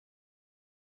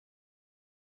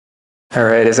All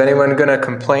right, is anyone going to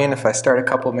complain if I start a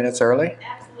couple minutes early?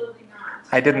 Absolutely not.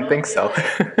 I didn't think so.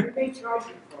 They charge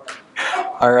you for it.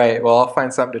 All right, well, I'll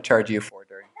find something to charge you for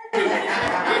during.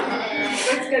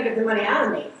 That's going to get the money out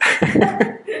of me.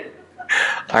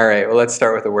 All right, well, let's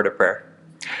start with a word of prayer.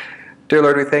 Dear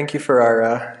Lord, we thank you for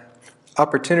our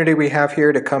opportunity we have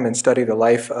here to come and study the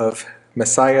life of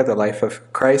Messiah, the life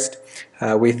of Christ.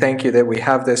 We thank you that we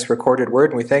have this recorded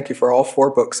word, and we thank you for all 4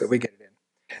 books that we get in.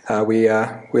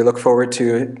 We look forward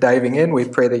to diving in. We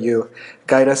pray that you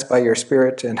guide us by your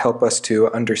Spirit and help us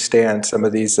to understand some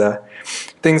of these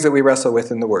things that we wrestle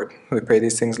with in the Word. We pray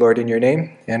these things, Lord, in your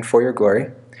name and for your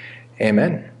glory.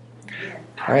 Amen.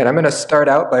 All right, I'm going to start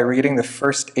out by reading the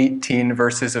first 18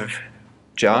 verses of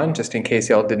John, just in case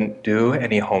y'all didn't do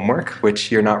any homework,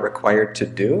 which you're not required to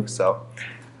do. So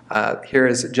here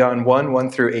is John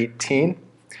 1 through 18.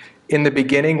 In the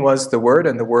beginning was the Word,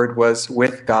 and the Word was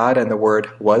with God, and the Word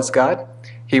was God.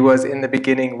 He was in the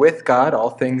beginning with God. All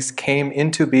things came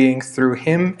into being through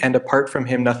him, and apart from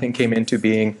him nothing came into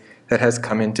being that has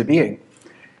come into being.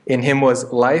 In him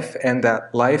was life, and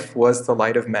that life was the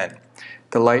light of men.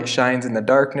 The light shines in the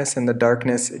darkness, and the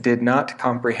darkness did not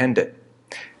comprehend it.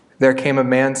 There came a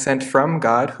man sent from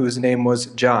God, whose name was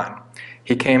John.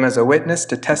 He came as a witness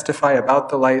to testify about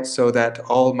the light, so that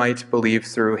all might believe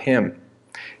through him.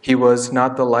 He was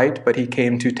not the light, but he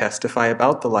came to testify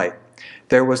about the light.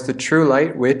 There was the true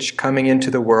light, which, coming into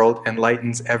the world,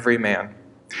 enlightens every man.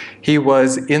 He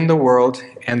was in the world,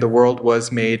 and the world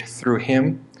was made through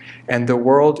him, and the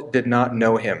world did not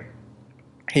know him.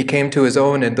 He came to his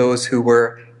own, and those who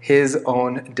were his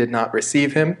own did not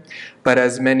receive him. But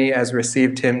as many as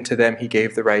received him, to them he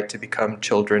gave the right to become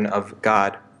children of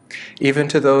God, even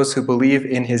to those who believe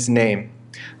in his name,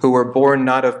 who were born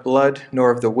not of blood,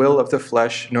 nor of the will of the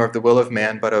flesh, nor of the will of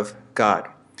man, but of God.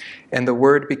 And the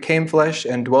Word became flesh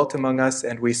and dwelt among us,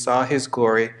 and we saw his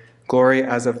glory, glory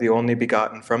as of the only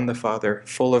begotten from the Father,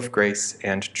 full of grace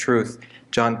and truth.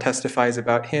 John testifies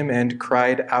about him and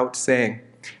cried out, saying,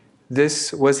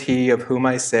 "This was he of whom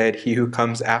I said, he who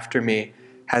comes after me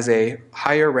has a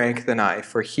higher rank than I,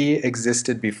 for he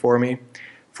existed before me.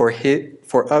 For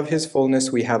of his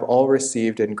fullness we have all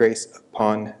received, and grace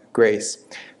upon grace.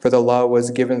 For the law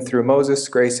was given through Moses,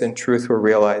 grace and truth were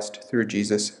realized through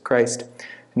Jesus Christ.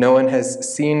 No one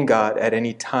has seen God at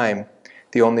any time,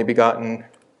 the only begotten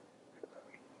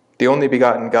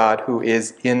God who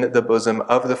is in the bosom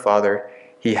of the Father.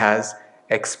 He has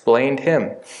explained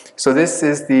him." So this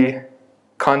is the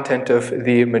content of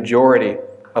the majority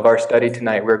of our study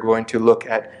tonight. We're going to look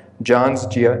at John's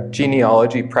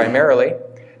genealogy primarily.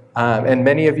 And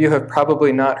many of you have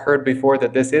probably not heard before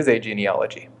that this is a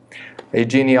genealogy. A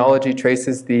genealogy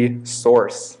traces the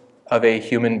source of a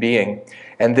human being,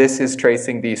 and this is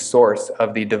tracing the source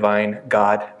of the divine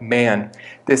God-man.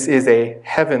 This is a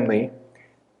heavenly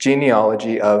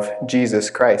genealogy of Jesus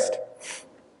Christ.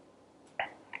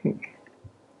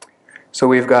 So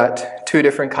we've got 2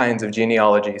 different kinds of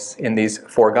genealogies in these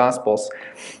 4 Gospels.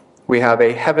 We have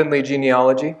a heavenly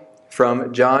genealogy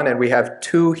from John, and we have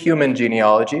 2 human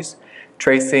genealogies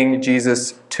tracing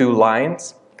Jesus' 2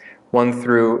 lines, one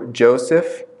through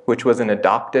Joseph, which was an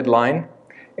adopted line,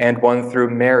 and one through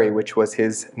Mary, which was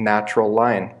his natural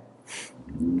line.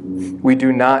 We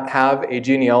do not have a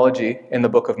genealogy in the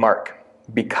book of Mark,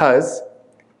 because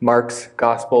Mark's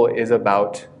gospel is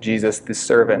about Jesus the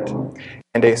servant.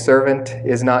 And a servant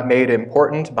is not made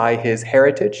important by his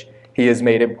heritage. He is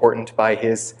made important by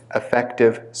his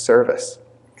effective service.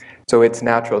 So it's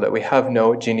natural that we have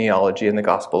no genealogy in the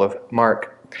Gospel of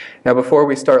Mark. Now, before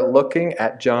we start looking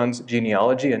at John's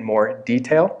genealogy in more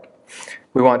detail,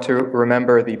 we want to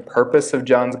remember the purpose of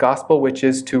John's Gospel, which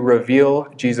is to reveal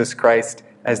Jesus Christ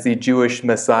as the Jewish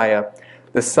Messiah,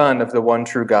 the Son of the one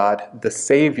true God, the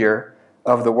Savior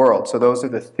of the world. So those are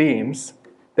the themes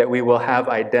that we will have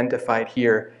identified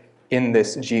here in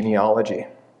this genealogy.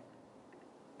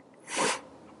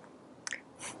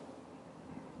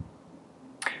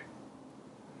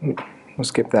 We'll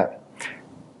skip that.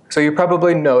 So you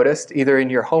probably noticed, either in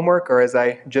your homework or as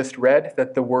I just read,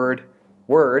 that the word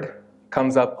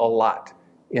comes up a lot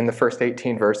in the first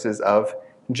 18 verses of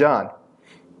John.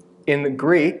 In the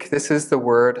Greek, this is the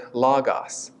word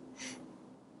logos.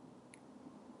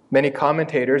 Many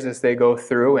commentators, as they go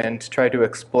through and try to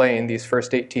explain these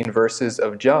first 18 verses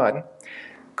of John,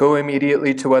 go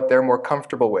immediately to what they're more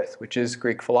comfortable with, which is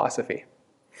Greek philosophy.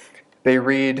 They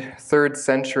read 3rd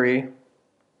century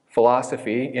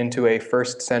philosophy into a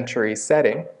 1st century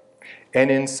setting,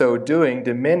 and in so doing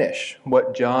diminish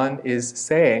what John is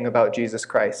saying about Jesus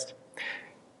Christ.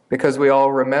 Because we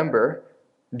all remember,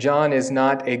 John is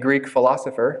not a Greek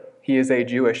philosopher, he is a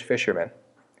Jewish fisherman.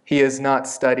 He is not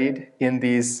studied in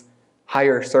these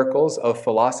higher circles of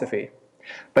philosophy,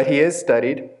 but he is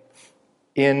studied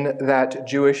in that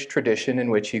Jewish tradition in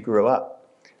which he grew up,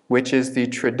 which is the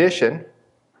tradition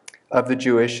of the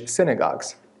Jewish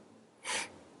synagogues.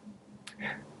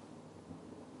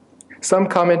 Some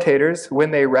commentators,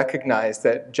 when they recognize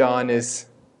that John is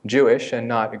Jewish and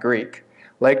not Greek,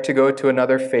 like to go to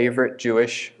another favorite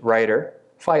Jewish writer,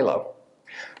 Philo.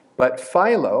 But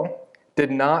Philo did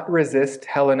not resist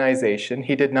Hellenization.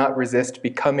 He did not resist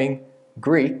becoming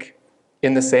Greek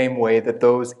in the same way that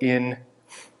those in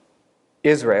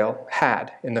Israel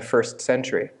had in the first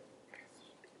century.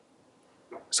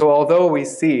 So although we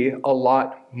see a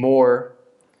lot more,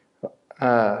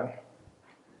 actually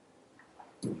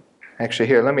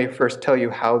here, let me first tell you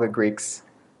how the Greeks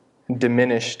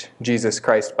diminished Jesus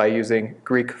Christ by using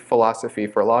Greek philosophy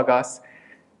for logos,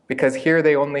 because here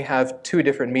they only have two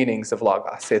different meanings of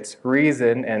logos. It's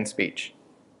reason and speech.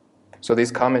 So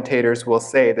these commentators will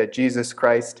say that Jesus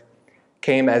Christ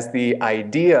came as the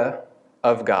idea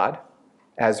of God,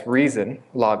 as reason,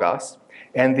 logos,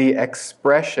 and the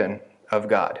expression of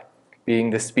God,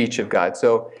 being the speech of God.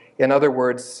 So, in other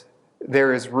words,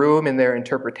 there is room in their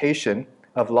interpretation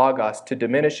of logos to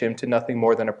diminish him to nothing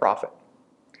more than a prophet,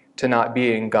 to not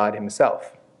being God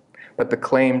himself. But the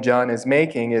claim John is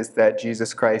making is that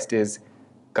Jesus Christ is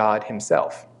God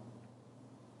himself.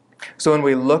 So when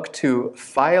we look to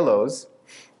Philo's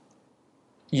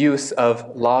use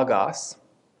of logos,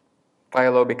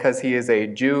 Philo, because he is a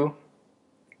Jew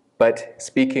but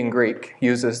speaking Greek,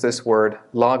 uses this word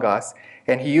logos,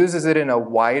 and he uses it in a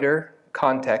wider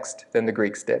context than the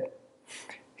Greeks did.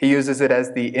 He uses it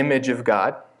as the image of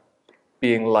God,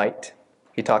 being light.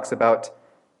 He talks about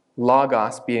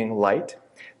logos being light,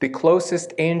 the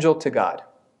closest angel to God.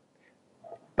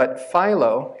 But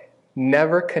Philo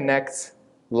never connects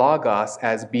logos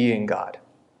as being God.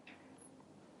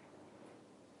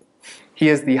 He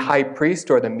is the high priest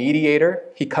or the mediator.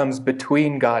 He comes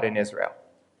between God and Israel.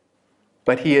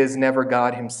 But he is never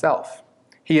God himself.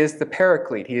 He is the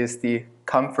paraclete. He is the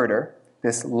comforter,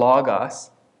 this logos.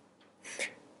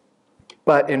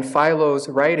 But in Philo's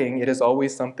writing, it is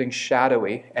always something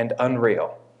shadowy and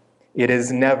unreal. It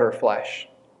is never flesh.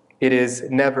 It is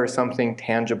never something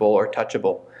tangible or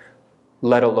touchable,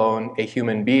 let alone a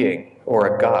human being or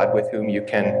a God with whom you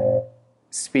can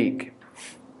speak.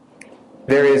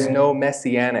 There is no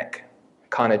messianic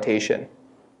connotation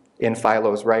in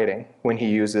Philo's writing when he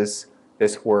uses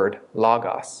this word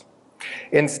logos.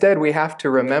 Instead, we have to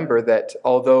remember that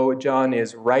although John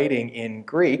is writing in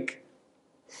Greek,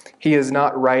 he is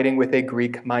not writing with a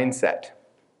Greek mindset.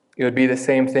 It would be the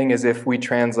same thing as if we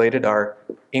translated our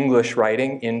English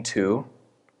writing into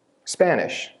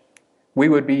Spanish. We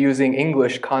would be using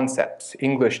English concepts,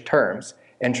 English terms,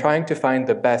 and trying to find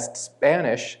the best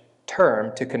Spanish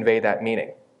term to convey that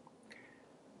meaning.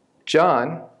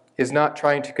 John is not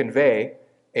trying to convey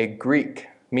a Greek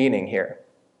meaning here.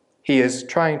 He is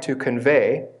trying to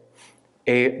convey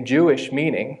a Jewish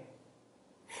meaning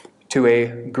to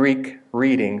a Greek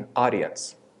reading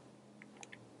audience.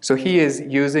 So he is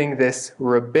using this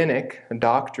rabbinic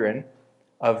doctrine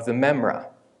of the memra.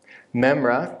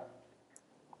 Memra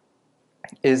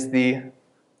is the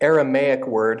Aramaic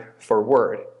word for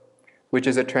word, which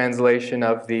is a translation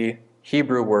of the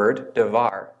Hebrew word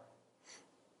devar.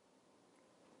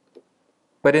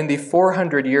 But in the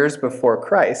 400 years before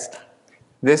Christ,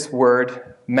 this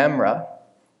word memra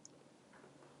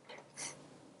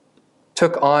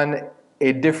took on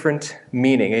a different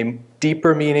meaning, a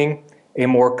deeper meaning, a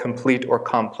more complete or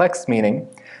complex meaning,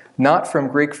 not from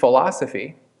Greek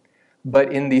philosophy,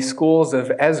 but in the schools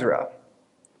of Ezra,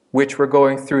 which were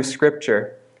going through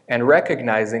Scripture and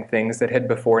recognizing things that had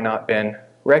before not been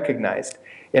recognized.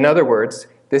 In other words,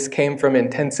 this came from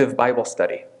intensive Bible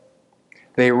study.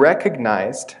 They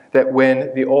recognized that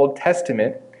when the Old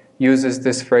Testament uses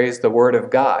this phrase, the Word of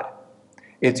God,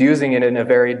 it's using it in a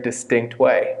very distinct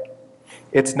way.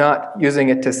 It's not using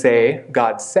it to say,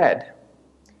 God said,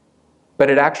 but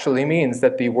it actually means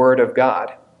that the Word of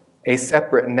God, a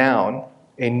separate noun,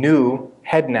 a new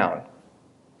head noun,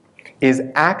 is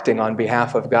acting on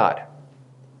behalf of God.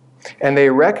 And they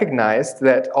recognized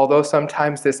that although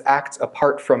sometimes this acts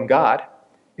apart from God,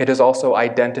 it is also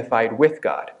identified with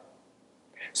God.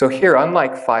 So here,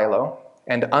 unlike Philo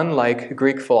and unlike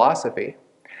Greek philosophy,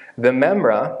 the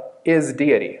memra is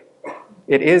deity.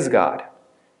 It is God,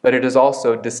 but it is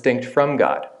also distinct from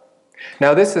God.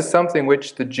 Now, this is something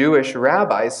which the Jewish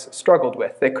rabbis struggled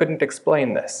with. They couldn't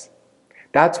explain this.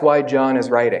 That's why John is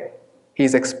writing.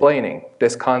 He's explaining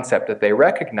this concept that they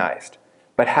recognized,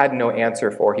 but had no answer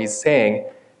for. He's saying,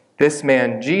 this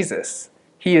man, Jesus,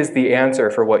 He is the answer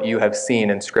for what you have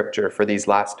seen in Scripture for these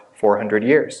last 400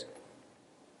 years.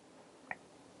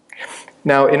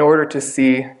 Now, in order to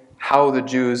see how the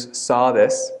Jews saw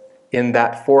this in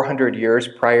that 400 years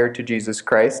prior to Jesus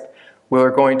Christ,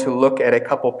 we're going to look at a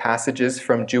couple passages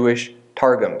from Jewish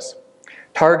Targums.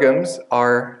 Targums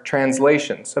are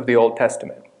translations of the Old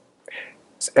Testament,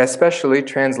 especially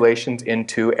translations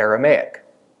into Aramaic.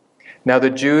 Now,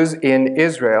 the Jews in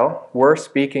Israel were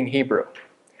speaking Hebrew,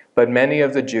 but many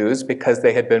of the Jews, because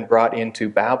they had been brought into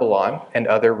Babylon and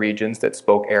other regions that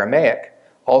spoke Aramaic,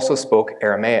 also spoke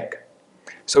Aramaic.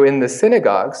 So in the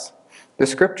synagogues, the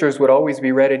scriptures would always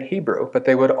be read in Hebrew, but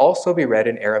they would also be read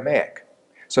in Aramaic.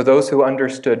 So those who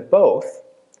understood both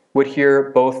would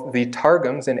hear both the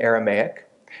Targums in Aramaic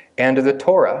and the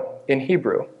Torah in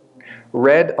Hebrew,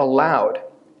 read aloud,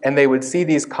 and they would see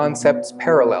these concepts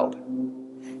paralleled.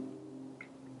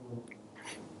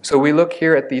 So we look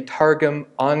here at the Targum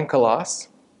Onkelos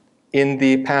in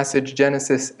the passage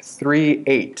Genesis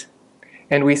 3:8,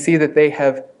 and we see that they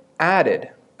have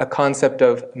added a concept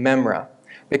of memra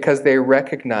because they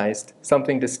recognized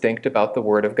something distinct about the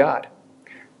Word of God.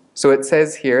 So it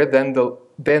says here, then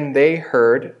they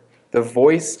heard the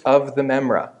voice of the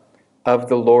memra of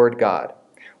the Lord God,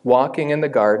 walking in the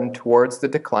garden towards the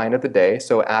decline of the day.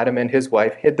 So Adam and his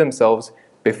wife hid themselves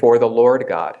before the Lord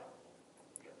God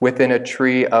within a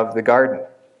tree of the garden.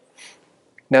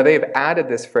 Now they've added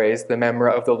this phrase, the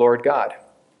memra of the Lord God.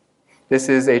 This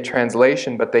is a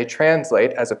translation, but they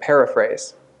translate as a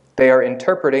paraphrase. They are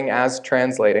interpreting as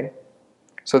translating.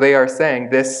 So they are saying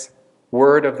this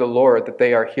word of the Lord that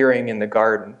they are hearing in the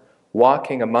garden,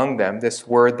 walking among them, this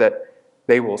word that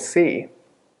they will see,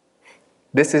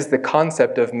 this is the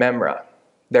concept of memra.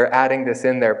 They're adding this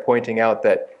in there, pointing out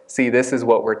that, see, this is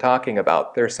what we're talking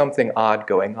about. There's something odd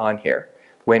going on here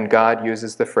when God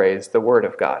uses the phrase, the Word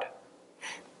of God.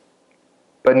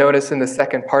 But notice in the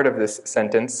second part of this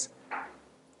sentence,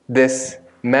 this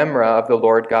memra of the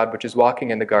Lord God, which is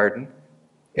walking in the garden,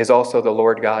 is also the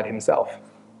Lord God himself.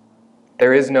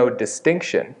 There is no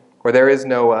distinction, or there is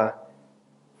no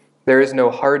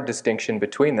hard distinction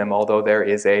between them, although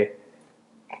that's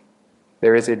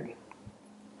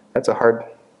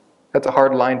a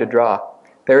hard line to draw.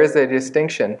 There is a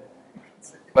distinction,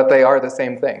 but they are the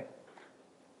same thing.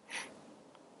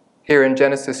 Here in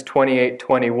Genesis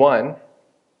 28:21,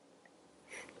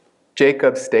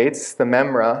 Jacob states, the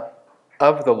memra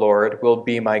of the Lord will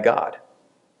be my God.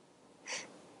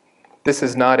 This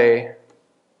is not a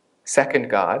second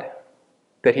God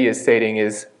that he is stating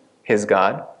is his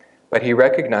God, but he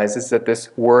recognizes that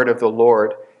this word of the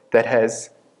Lord that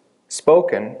has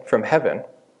spoken from heaven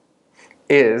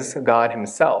is God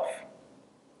himself.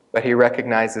 But he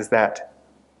recognizes that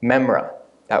memra,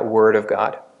 that word of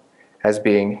God, as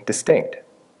being distinct.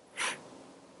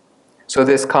 So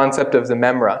this concept of the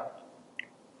memra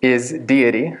is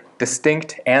deity,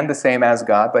 distinct and the same as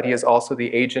God, but he is also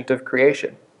the agent of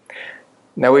creation.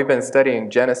 Now we've been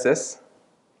studying Genesis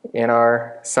in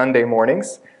our Sunday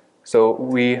mornings, so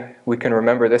we can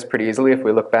remember this pretty easily if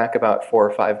we look back about 4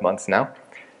 or 5 months now.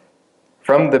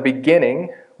 From the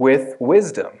beginning with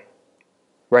wisdom,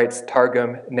 writes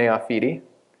Targum Neophiti,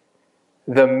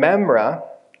 the memra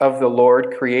of the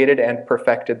Lord created and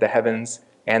perfected the heavens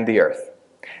and the earth.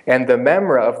 And the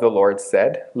memra of the Lord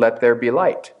said, let there be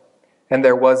light. And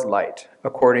there was light,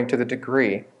 according to the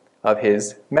degree of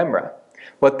his memra.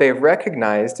 What they've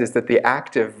recognized is that the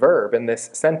active verb in this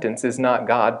sentence is not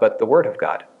God, but the Word of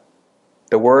God.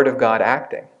 The Word of God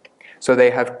acting. So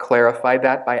they have clarified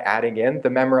that by adding in the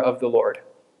memra of the Lord,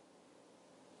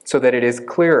 so that it is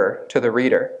clearer to the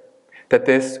reader that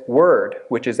this Word,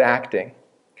 which is acting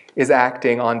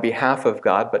on behalf of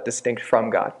God, but distinct from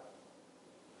God.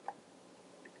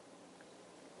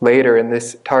 Later in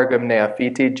this Targum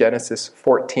Neophiti, Genesis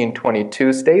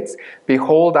 14:22 states,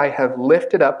 behold, I have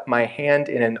lifted up my hand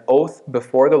in an oath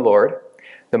before the Lord,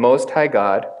 the Most High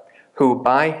God, who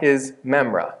by his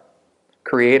memra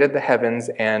created the heavens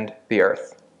and the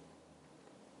earth.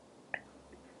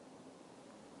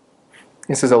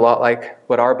 This is a lot like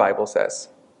what our Bible says.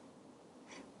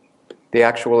 The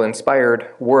actual inspired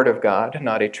Word of God,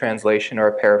 not a translation or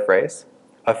a paraphrase,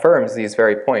 affirms these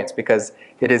very points because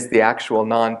it is the actual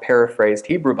non-paraphrased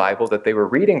Hebrew Bible that they were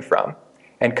reading from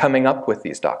and coming up with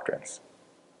these doctrines.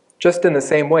 Just in the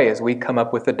same way as we come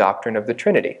up with the doctrine of the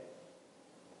Trinity.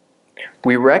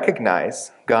 We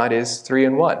recognize God is 3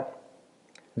 in 1.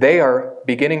 They are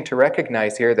beginning to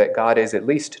recognize here that God is at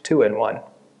least 2 in 1.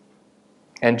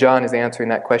 And John is answering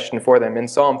that question for them. In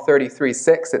Psalm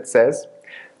 33:6 it says,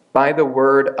 by the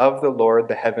word of the Lord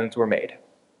the heavens were made,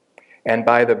 and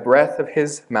by the breath of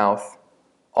his mouth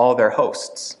all their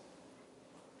hosts.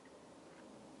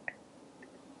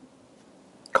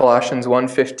 Colossians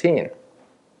 1:15.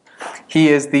 He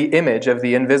is the image of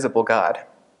the invisible God,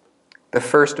 the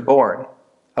firstborn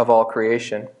of all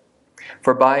creation.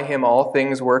 For by him all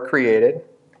things were created,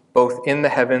 both in the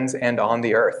heavens and on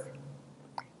the earth,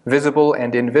 visible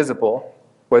and invisible,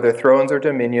 whether thrones or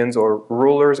dominions or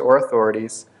rulers or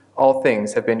authorities, all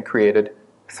things have been created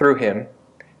through him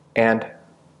and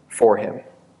for him.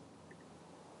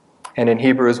 And in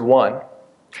Hebrews 1,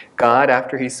 God,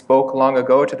 after he spoke long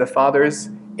ago to the fathers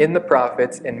in the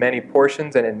prophets in many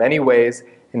portions and in many ways,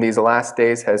 in these last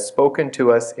days has spoken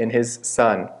to us in his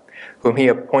Son, whom he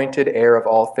appointed heir of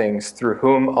all things, through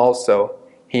whom also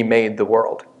he made the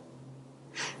world.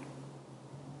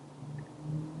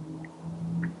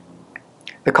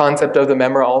 The concept of the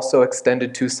memra also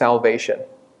extended to salvation.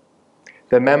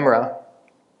 The memra,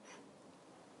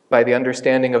 by the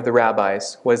understanding of the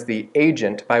rabbis, was the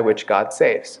agent by which God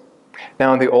saves.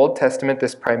 Now in the Old Testament,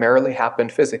 this primarily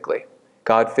happened physically,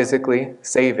 God physically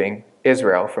saving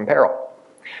Israel from peril.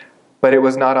 But it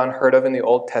was not unheard of in the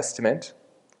Old Testament,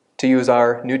 to use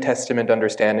our New Testament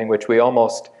understanding, which we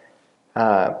almost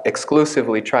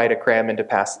exclusively try to cram into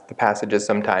the passages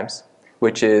sometimes,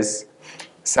 which is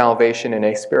salvation in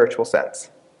a spiritual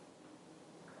sense.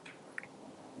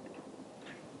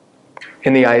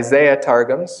 In the Isaiah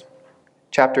Targums,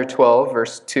 chapter 12,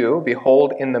 verse 2,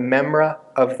 behold, in the memra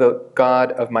of the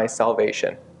God of my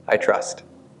salvation I trust,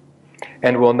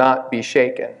 and will not be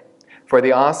shaken. For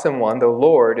the awesome one, the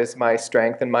Lord, is my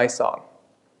strength and my song.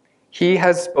 He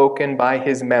has spoken by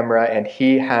his memra, and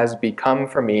he has become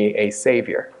for me a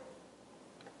savior.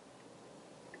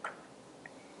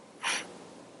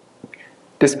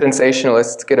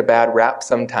 Dispensationalists get a bad rap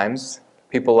sometimes.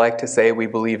 People like to say we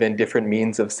believe in different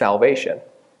means of salvation.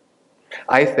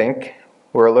 I think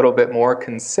we're a little bit more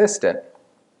consistent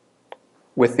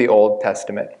with the Old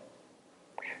Testament,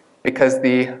 because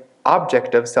the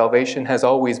object of salvation has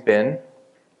always been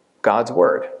God's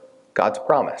word, God's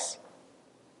promise.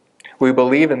 We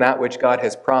believe in that which God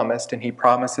has promised, and he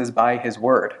promises by his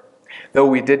word. Though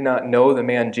we did not know the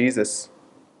man Jesus,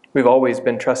 we've always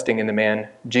been trusting in the man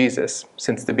Jesus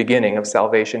since the beginning of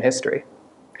salvation history.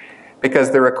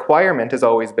 Because the requirement has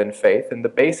always been faith, and the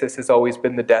basis has always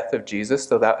been the death of Jesus,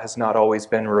 though that has not always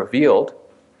been revealed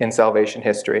in salvation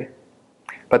history.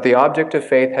 But the object of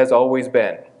faith has always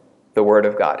been the Word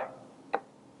of God.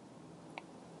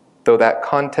 Though that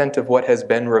content of what has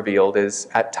been revealed is,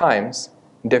 at times,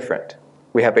 different.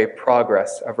 We have a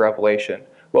progress of revelation.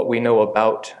 What we know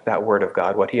about that Word of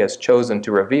God, what he has chosen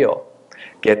to reveal,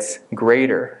 gets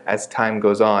greater as time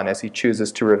goes on, as he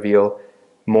chooses to reveal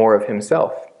more of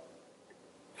himself.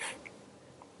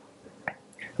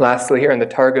 Lastly, here in the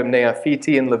Targum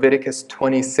Neophiti in Leviticus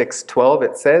 26:12,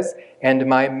 it says, "And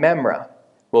my memra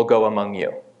will go among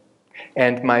you,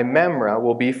 and my memra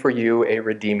will be for you a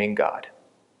redeeming God.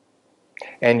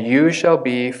 And you shall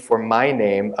be for my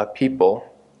name a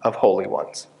people of holy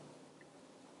ones."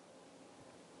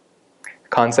 The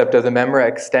concept of the memra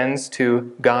extends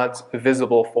to God's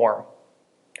visible form.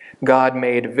 God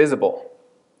made visible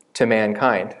to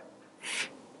mankind.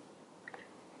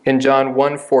 In John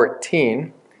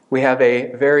 1:14, we have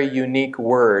a very unique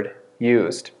word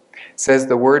used. It says,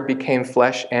 "The Word became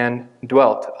flesh and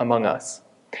dwelt among us.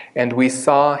 And we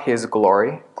saw his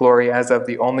glory, glory as of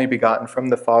the only begotten from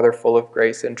the Father, full of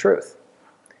grace and truth."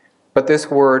 But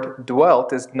this word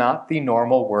dwelt is not the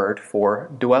normal word for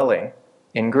dwelling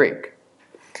in Greek.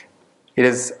 It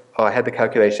is, I had the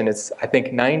calculation, it's I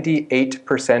think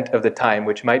 98% of the time,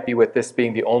 which might be with this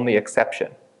being the only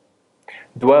exception.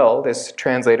 Dwell is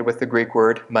translated with the Greek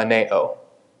word maneo,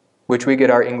 which we get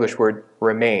our English word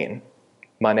remain.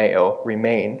 Maneo,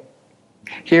 remain.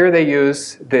 Here they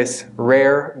use this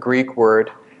rare Greek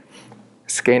word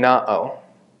skenao,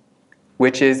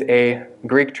 which is a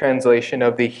Greek translation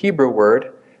of the Hebrew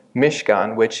word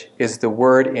mishkan, which is the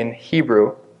word in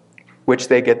Hebrew which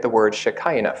they get the word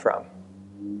Shekinah from.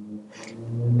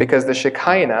 Because the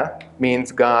Shekinah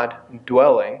means God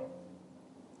dwelling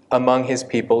among his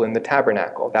people in the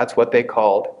tabernacle. That's what they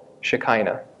called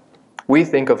Shekinah. We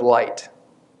think of light.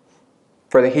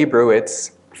 For the Hebrew,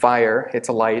 it's fire, it's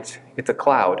a light, it's a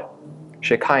cloud.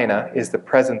 Shekinah is the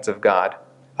presence of God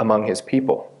among his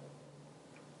people.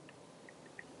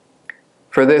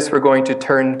 For this, we're going to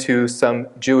turn to some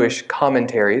Jewish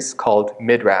commentaries called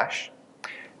Midrash.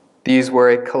 These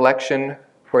were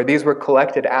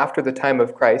collected after the time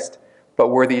of Christ, but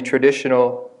were the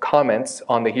traditional comments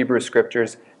on the Hebrew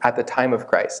scriptures at the time of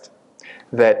Christ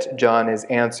that John is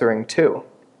answering to.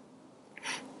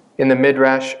 In the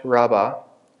Midrash Rabbah,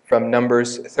 from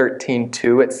Numbers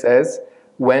 13:2, it says,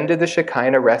 "When did the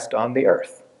Shekinah rest on the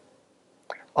earth?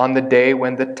 on the day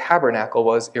when the tabernacle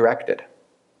was erected.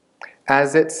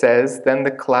 As it says, then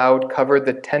the cloud covered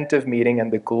the tent of meeting,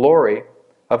 and the glory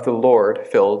of the Lord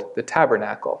filled the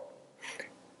tabernacle.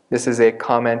 This is a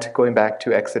comment going back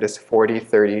to Exodus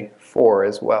 40:34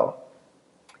 as well.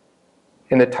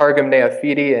 In the Targum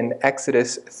Neophiti in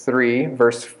Exodus 3,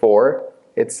 verse 4,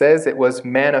 it says it was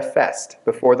manifest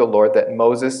before the Lord that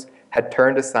Moses had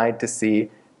turned aside to see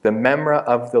the memra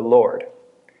of the Lord,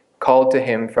 called to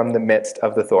him from the midst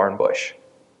of the thorn bush.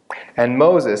 And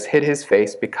Moses hid his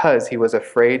face because he was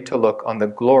afraid to look on the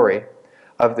glory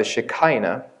of the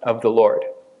Shekinah of the Lord.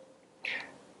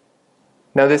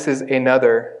 Now this is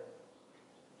another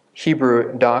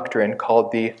Hebrew doctrine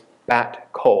called the bat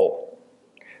kol,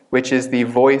 which is the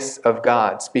voice of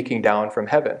God speaking down from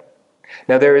heaven.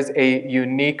 Now there is a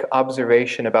unique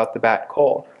observation about the bat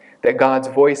kol, that God's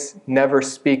voice never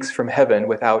speaks from heaven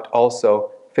without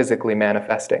also physically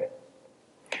manifesting.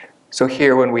 So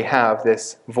here when we have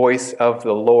this voice of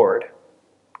the Lord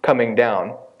coming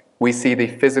down, we see the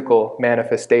physical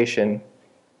manifestation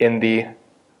in the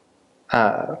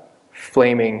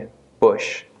flaming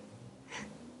bush.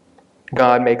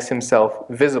 God makes himself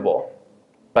visible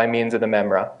by means of the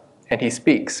memra, and he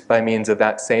speaks by means of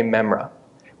that same memra.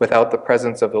 Without the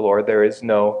presence of the Lord, there is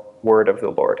no word of the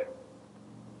Lord.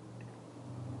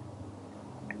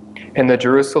 In the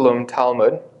Jerusalem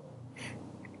Talmud,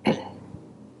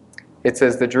 it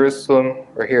says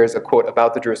here is a quote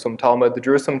about the Jerusalem Talmud. The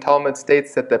Jerusalem Talmud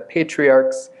states that the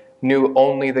patriarchs knew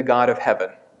only the God of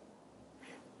heaven,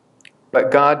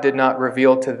 but God did not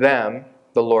reveal to them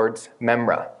the Lord's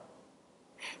memra.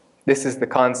 This is the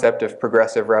concept of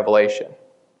progressive revelation.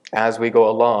 As we go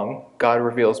along, God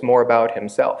reveals more about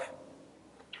himself.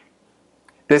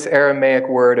 This Aramaic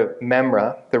word of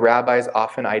memra, the rabbis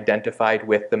often identified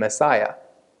with the Messiah.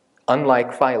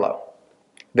 Unlike Philo,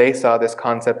 they saw this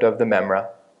concept of the memra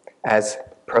as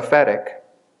prophetic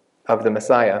of the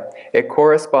Messiah. It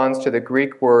corresponds to the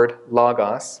Greek word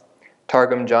logos.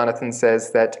 Targum Jonathan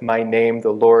says that my name,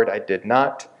 the Lord, I did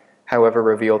not, however,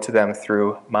 reveal to them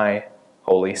through my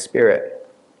Holy Spirit.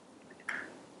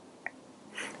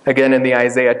 Again, in the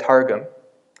Isaiah Targum,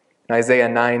 in Isaiah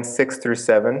 9, 6 through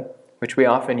 7, which we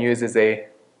often use as a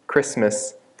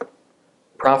Christmas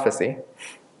prophecy,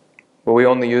 but we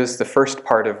only use the first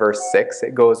part of verse 6.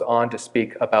 It goes on to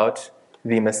speak about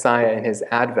the Messiah in his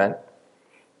advent,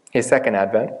 his second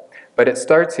advent. But it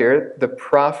starts here, the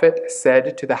prophet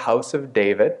said to the house of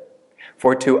David,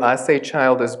 "For to us a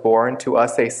child is born, to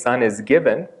us a son is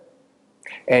given,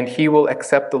 and he will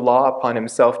accept the law upon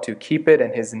himself to keep it,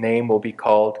 and his name will be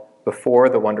called Before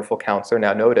the Wonderful Counselor."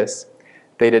 Now notice,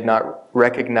 they did not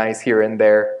recognize here in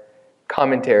their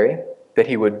commentary that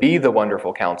he would be the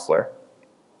Wonderful Counselor.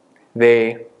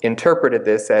 They interpreted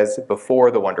this as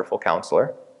before the Wonderful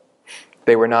Counselor.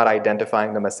 They were not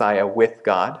identifying the Messiah with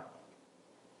God.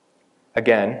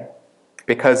 Again,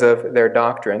 because of their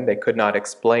doctrine, they could not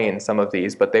explain some of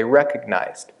these, but they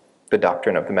recognized the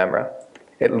doctrine of the memra,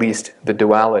 at least the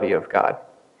duality of God.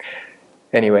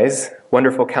 Anyways,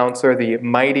 Wonderful Counselor, the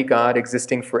mighty God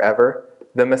existing forever,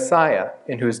 the Messiah,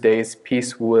 in whose days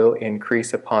peace will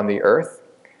increase upon the earth.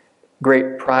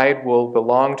 Great pride will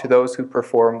belong to those who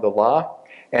perform the law,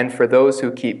 and for those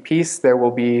who keep peace there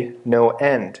will be no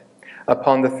end.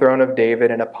 Upon the throne of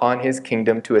David and upon his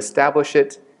kingdom, to establish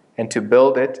it and to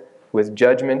build it with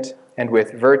judgment and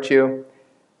with virtue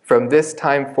from this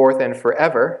time forth and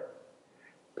forever.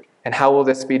 And how will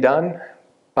this be done?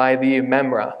 By the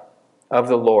memra of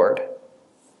the Lord,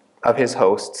 of his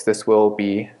hosts, this will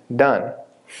be done.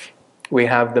 We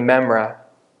have the memra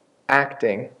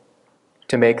acting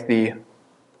to make the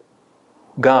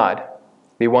God,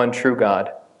 the one true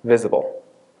God, visible.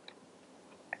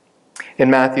 In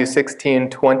Matthew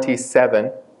 16:27,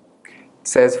 it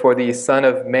says, "For the Son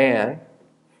of Man,"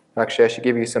 actually I should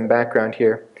give you some background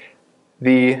here,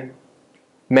 the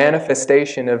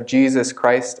manifestation of Jesus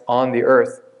Christ on the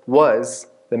earth was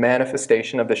the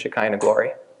manifestation of the Shekinah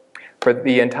glory. For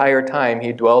the entire time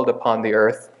he dwelled upon the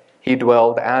earth, he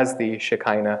dwelled as the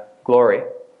Shekinah glory.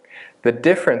 The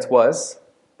difference was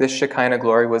this Shekinah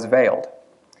glory was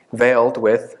veiled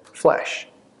with flesh.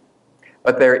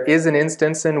 But there is an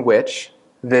instance in which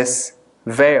this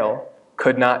veil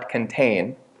could not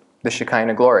contain the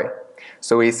Shekinah glory.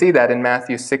 So we see that in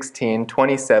Matthew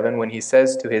 16:27 when he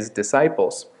says to his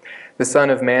disciples, "The Son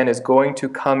of Man is going to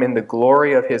come in the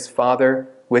glory of his Father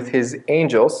with his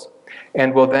angels,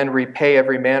 and will then repay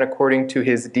every man according to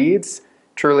his deeds.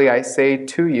 Truly I say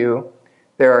to you,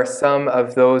 there are some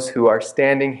of those who are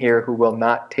standing here who will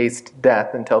not taste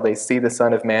death until they see the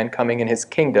Son of Man coming in his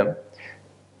kingdom."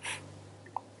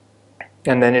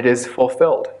 And then it is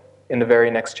fulfilled. in the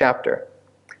very next chapter.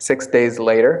 6 days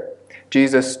later,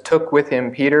 Jesus took with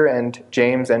him Peter and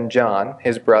James and John,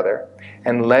 his brother,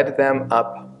 and led them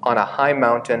up on a high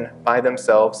mountain by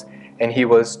themselves, and he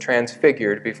was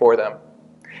transfigured before them.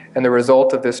 And the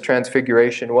result of this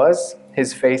transfiguration was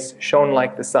his face shone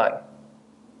like the sun.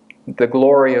 The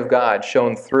glory of God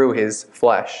shone through his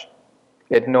flesh.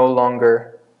 It no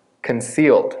longer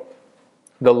concealed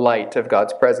the light of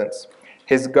God's presence.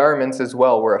 His garments as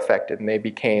well were affected, and they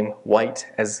became white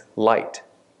as light.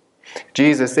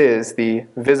 Jesus is the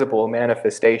visible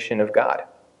manifestation of God.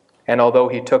 And although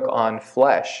he took on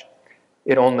flesh,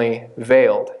 it only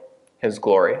veiled his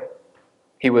glory.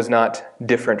 He was not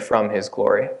different from his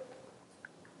glory.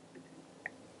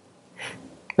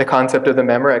 The concept of the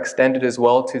memra extended as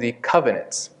well to the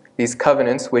covenants. These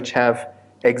covenants which have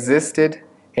existed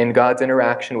in God's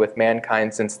interaction with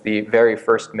mankind since the very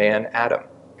first man, Adam.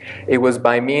 It was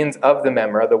by means of the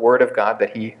memra, the Word of God,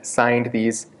 that he signed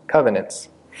these covenants.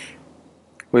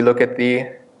 We look at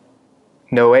the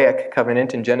Noahic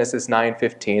covenant in Genesis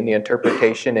 9:15, the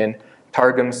interpretation in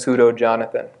Targum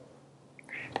Pseudo-Jonathan.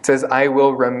 It says, I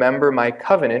will remember my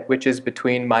covenant which is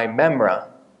between my memra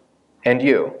and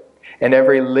you, and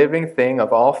every living thing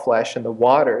of all flesh, and the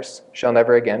waters shall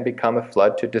never again become a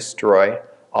flood to destroy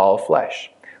all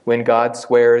flesh. When God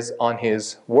swears on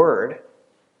his word,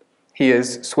 he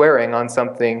is swearing on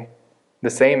something the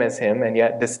same as him and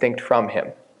yet distinct from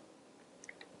him.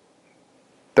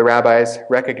 The rabbis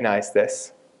recognized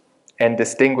this and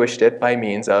distinguished it by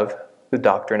means of the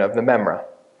doctrine of the memra.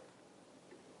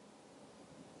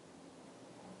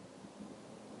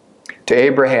 To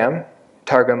Abraham,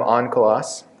 Targum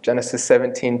Onkelos, Genesis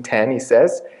 17:10, he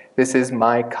says, this is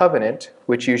my covenant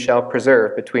which you shall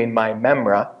preserve between my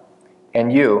memra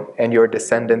and you and your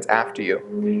descendants after you.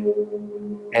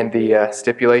 And the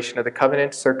stipulation of the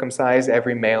covenant, circumcise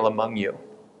every male among you.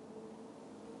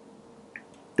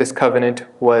 This covenant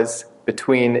was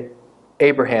between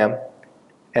Abraham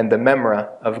and the memra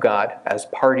of God as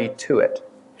party to it.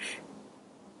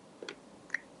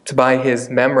 It's by his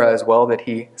memra as well that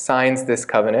he signs this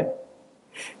covenant.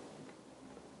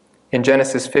 In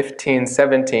Genesis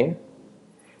 15:17,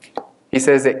 he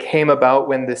says, it came about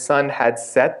when the sun had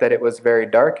set that it was very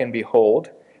dark, and behold,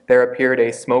 there appeared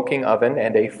a smoking oven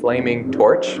and a flaming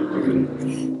torch.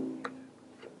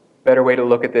 Better way to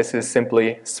look at this is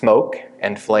simply smoke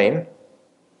and flame,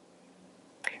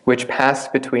 which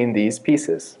passed between these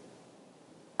pieces.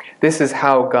 This is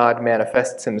how God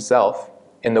manifests himself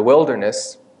in the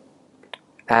wilderness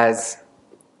as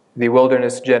the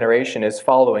wilderness generation is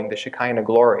following the Shekinah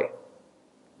glory.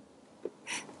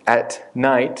 At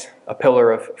night, a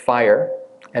pillar of fire,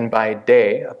 and by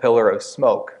day, a pillar of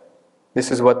smoke. This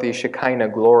is what the Shekinah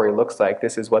glory looks like.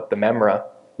 This is what the memra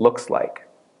looks like.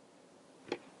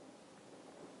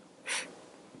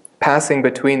 Passing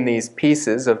between these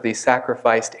pieces of the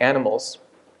sacrificed animals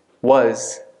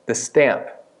was the stamp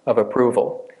of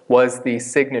approval, was the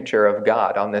signature of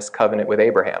God on this covenant with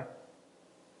Abraham.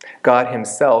 God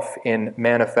himself in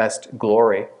manifest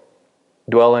glory,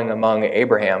 dwelling among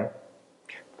Abraham,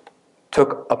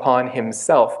 took upon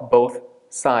himself both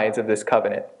sides of this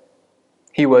covenant.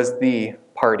 He was the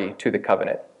party to the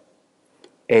covenant.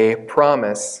 A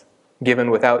promise given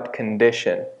without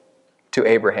condition to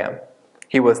Abraham.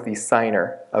 He was the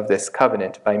signer of this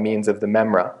covenant by means of the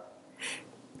memra.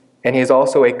 And he is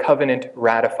also a covenant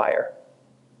ratifier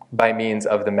by means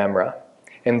of the memra.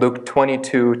 In Luke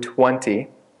 22:20,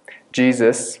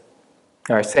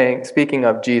 speaking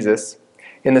of Jesus,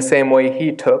 in the same way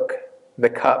he took the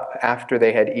cup after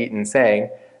they had eaten, saying,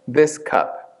 this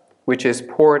cup which is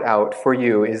poured out for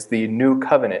you is the new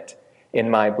covenant in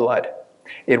my blood.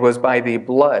 It was by the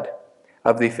blood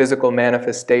of the physical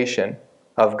manifestation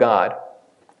of God,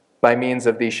 by means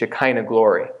of the Shekinah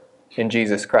glory in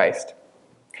Jesus Christ,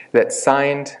 that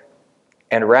signed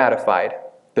and ratified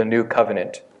the new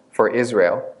covenant for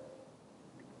Israel.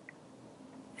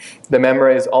 The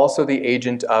memra is also the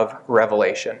agent of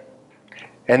revelation.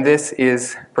 And this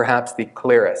is perhaps the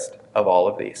clearest of all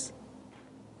of these.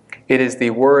 It is the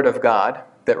Word of God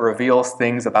that reveals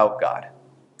things about God.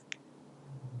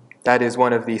 That is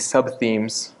one of the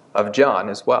sub-themes of John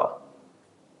as well.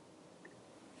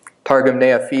 Targum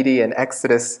Neophiti in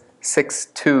Exodus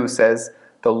 6:2 says,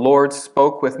 the Lord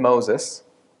spoke with Moses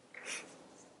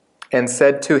and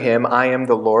said to him, I am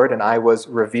the Lord, and I was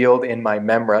revealed in my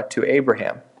memra to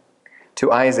Abraham,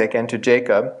 to Isaac, and to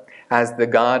Jacob, as the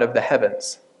God of the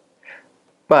heavens.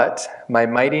 But my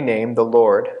mighty name, the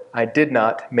Lord, I did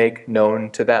not make known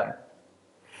to them.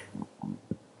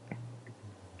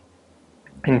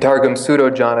 In Targum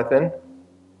Pseudo-Jonathan,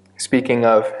 Speaking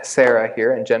of Sarah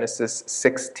here in Genesis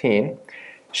 16,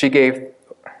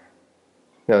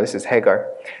 this is Hagar.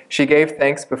 She gave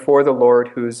thanks before the Lord,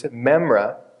 whose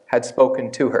Memra had spoken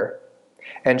to her.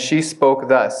 And she spoke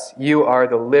thus, "You are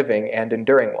the living and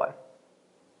enduring one,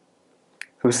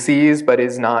 who sees but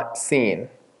is not seen."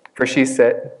 For she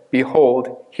said,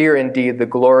 "Behold, here indeed the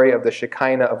glory of the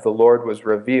Shekinah of the Lord was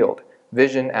revealed,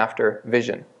 vision after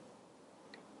vision."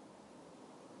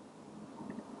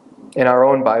 In our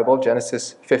own Bible,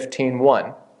 Genesis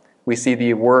 15:1, we see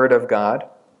the Word of God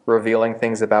revealing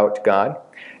things about God.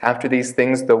 After these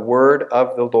things, the word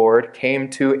of the Lord came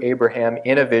to Abraham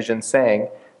in a vision, saying,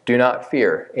 "Do not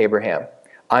fear, Abraham.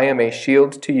 I am a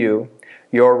shield to you.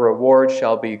 Your reward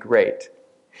shall be great."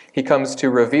 He comes to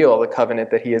reveal the covenant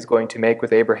that he is going to make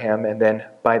with Abraham, and then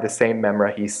by the same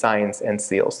memra, he signs and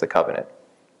seals the covenant.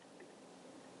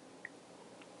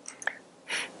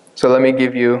 So let me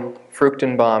give you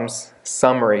Fruchtenbaum's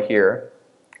summary here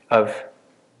of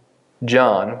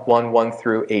John 1:1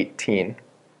 through 18.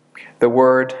 The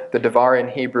word, the davar in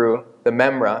Hebrew, the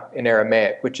memra in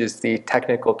Aramaic, which is the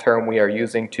technical term we are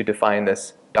using to define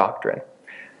this doctrine.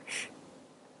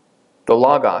 The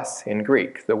logos in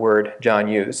Greek, the word John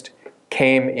used,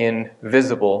 came in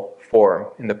visible form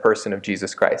in the person of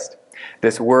Jesus Christ.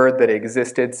 This word that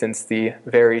existed since the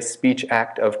very speech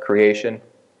act of creation,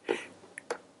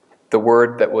 the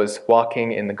word that was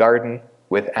walking in the garden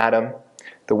with Adam,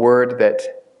 the word that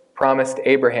promised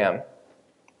Abraham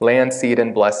land, seed,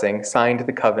 and blessing, signed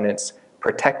the covenants,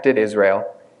 protected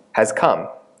Israel, has come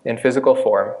in physical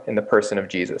form in the person of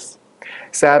Jesus.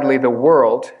 Sadly, the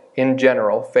world in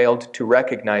general failed to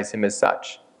recognize him as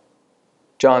such.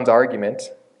 John's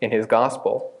argument in his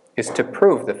gospel is to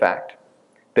prove the fact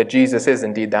that Jesus is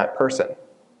indeed that person.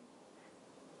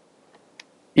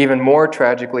 Even more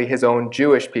tragically, his own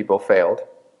Jewish people failed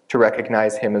to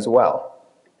recognize him as well.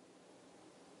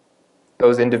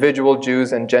 Those individual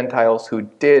Jews and Gentiles who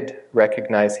did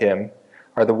recognize him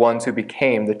are the ones who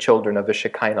became the children of the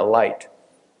Shekinah light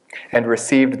and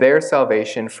received their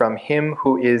salvation from him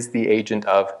who is the agent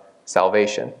of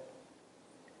salvation.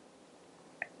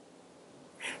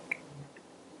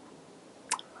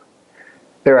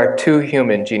 There are two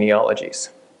human genealogies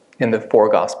in the four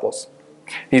Gospels.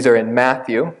 These are in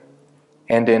Matthew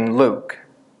and in Luke.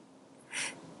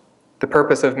 The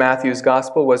purpose of Matthew's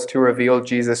Gospel was to reveal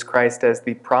Jesus Christ as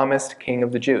the promised King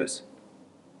of the Jews.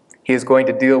 He is going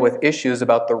to deal with issues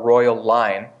about the royal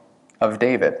line of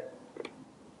David.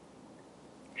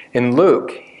 In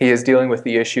Luke, he is dealing with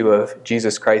the issue of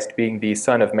Jesus Christ being the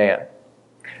Son of Man,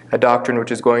 a doctrine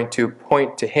which is going to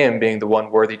point to him being the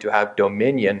one worthy to have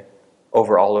dominion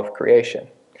over all of creation,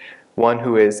 one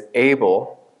who is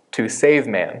able to save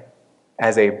man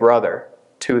as a brother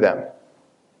to them.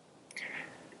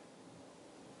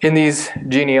 In these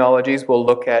genealogies, we'll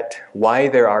look at why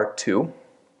there are two.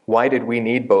 Why did we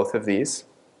need both of these?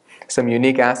 Some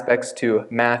unique aspects to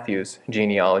Matthew's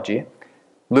genealogy.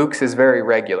 Luke's is very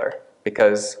regular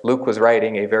because Luke was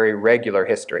writing a very regular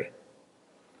history.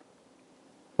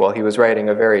 Well, he was writing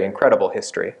a very incredible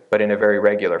history, but in a very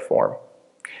regular form.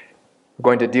 We're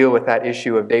going to deal with that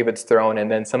issue of David's throne and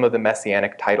then some of the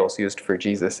messianic titles used for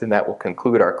Jesus, and that will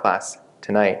conclude our class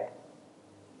tonight.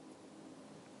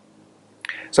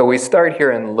 So we start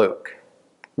here in Luke.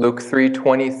 Luke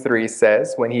 3:23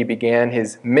 says, "When he began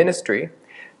his ministry,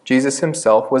 Jesus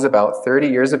himself was about 30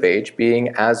 years of age, being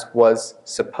as was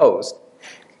supposed."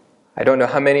 I don't know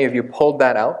how many of you pulled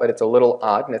that out, but it's a little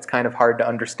odd, and it's kind of hard to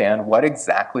understand what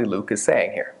exactly Luke is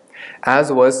saying here.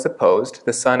 As was supposed,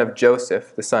 the son of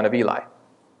Joseph, the son of Eli.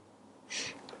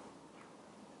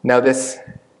 Now this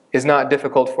is not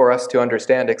difficult for us to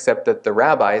understand, except that the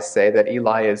rabbis say that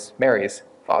Eli is Mary's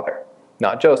father,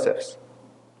 not Joseph's.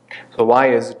 So why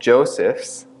is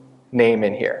Joseph's name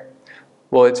in here?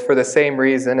 Well, it's for the same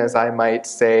reason as I might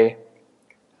say,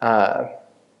 I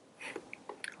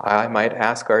might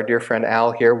ask our dear friend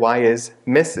Al here, why is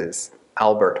Mrs.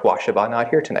 Albert Washaba not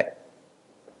here tonight?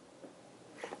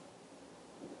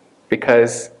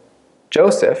 Because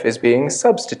Joseph is being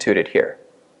substituted here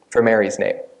for Mary's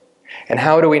name. And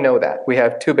how do we know that? We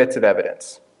have two bits of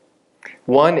evidence.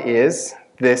 One is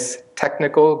this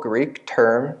technical Greek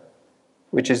term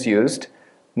which is used,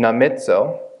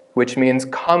 namitzo, which means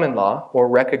common law or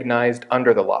recognized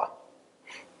under the law.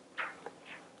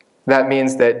 That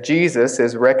means that Jesus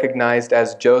is recognized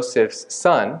as Joseph's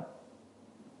son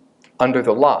under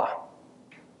the law.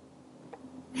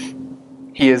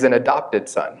 He is an adopted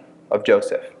son of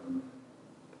Joseph.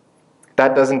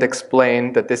 That doesn't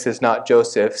explain that this is not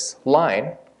Joseph's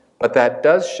line, but that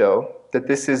does show that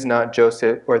this is not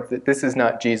Joseph, or that this is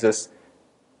not Jesus,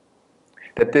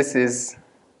 that this is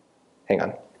hang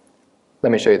on.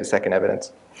 Let me show you the second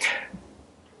evidence.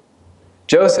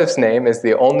 Joseph's name is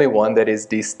the only one that is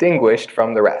distinguished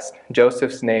from the rest.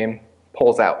 Joseph's name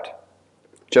pulls out.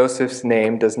 Joseph's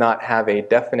name does not have a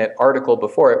definite article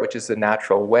before it, which is the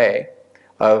natural way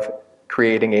of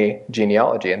creating a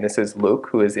genealogy. And this is Luke,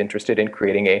 who is interested in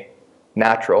creating a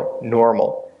natural,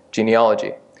 normal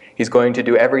genealogy. He's going to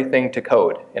do everything to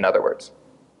code, in other words.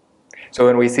 So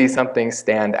when we see something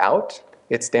stand out,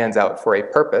 it stands out for a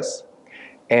purpose.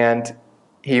 And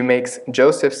he makes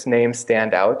Joseph's name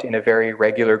stand out in a very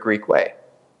regular Greek way.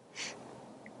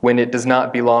 When it does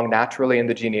not belong naturally in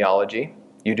the genealogy,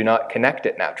 you do not connect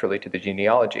it naturally to the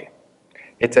genealogy.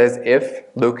 It's as if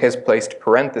Luke has placed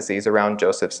parentheses around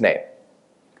Joseph's name.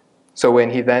 So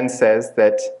when he then says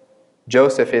that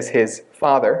Joseph is his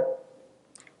father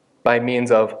by means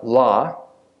of law,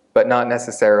 but not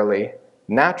necessarily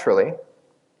naturally,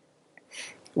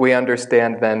 we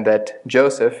understand then that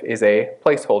Joseph is a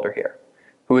placeholder here.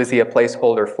 Who is he a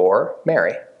placeholder for?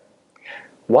 Mary.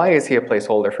 Why is he a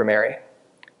placeholder for Mary?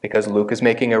 Because Luke is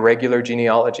making a regular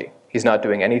genealogy. He's not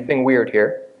doing anything weird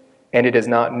here, and it is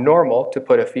not normal to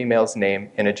put a female's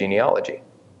name in a genealogy.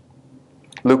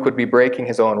 Luke would be breaking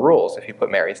his own rules if he put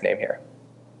Mary's name here.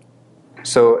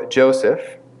 So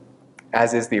Joseph,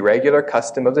 as is the regular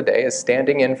custom of the day, is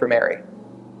standing in for Mary.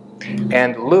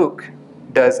 And Luke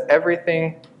does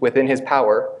everything within his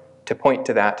power to point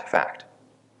to that fact.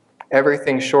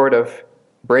 Everything short of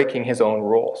breaking his own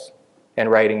rules and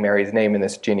writing Mary's name in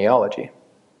this genealogy.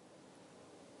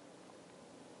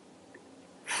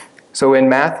 So in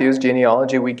Matthew's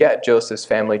genealogy, we get Joseph's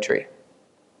family tree.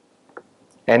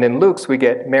 And in Luke's, we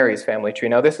get Mary's family tree.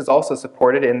 Now, this is also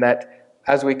supported in that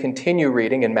as we continue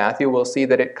reading in Matthew, we'll see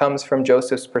that it comes from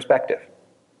Joseph's perspective.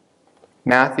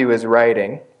 Matthew is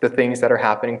writing the things that are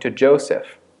happening to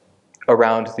Joseph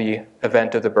around the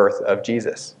event of the birth of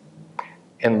Jesus.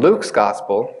 In Luke's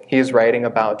gospel, he is writing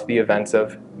about the events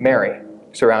of Mary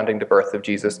surrounding the birth of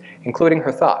Jesus, including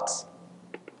her thoughts.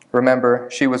 Remember,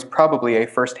 she was probably a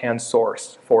first-hand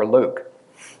source for Luke.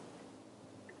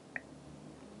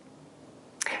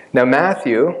 Now,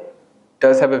 Matthew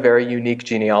does have a very unique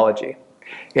genealogy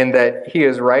in that he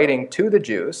is writing to the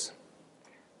Jews,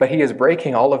 but he is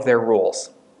breaking all of their rules.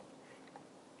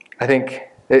 I think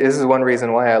this is one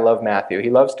reason why I love Matthew. He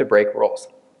loves to break rules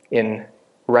in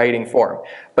writing form.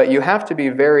 But you have to be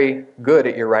very good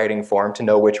at your writing form to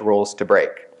know which rules to break.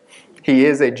 He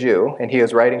is a Jew, and he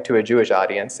is writing to a Jewish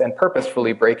audience and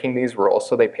purposefully breaking these rules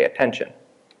so they pay attention.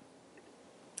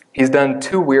 He's done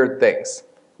two weird things,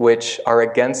 which are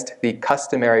against the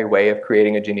customary way of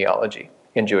creating a genealogy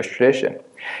in Jewish tradition.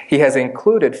 He has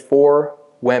included 4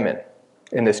 women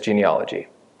in this genealogy.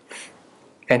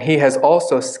 And he has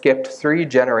also skipped 3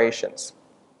 generations.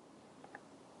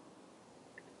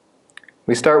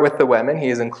 We start with the women. He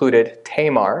has included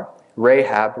Tamar,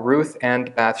 Rahab, Ruth,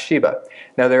 and Bathsheba.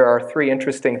 Now, there are 3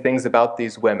 interesting things about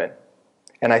these women,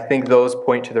 and I think those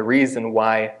point to the reason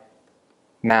why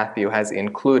Matthew has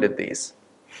included these.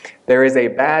 There is a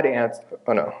bad answer.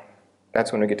 Oh no,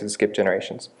 that's when we get to the skip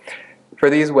generations. For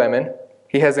these women,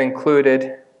 he has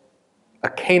included a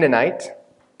Canaanite,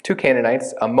 2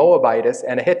 Canaanites, a Moabitess,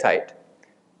 and a Hittite.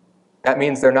 That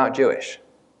means they're not Jewish.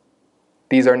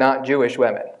 These are not Jewish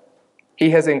women. He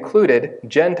has included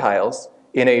Gentiles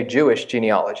in a Jewish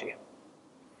genealogy.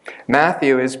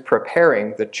 Matthew is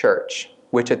preparing the church,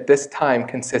 which at this time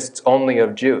consists only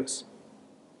of Jews,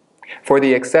 for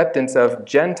the acceptance of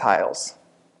Gentiles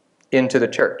into the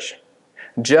church,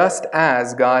 just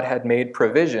as God had made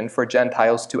provision for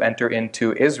Gentiles to enter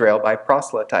into Israel by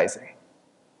proselytizing.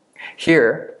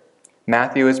 Here,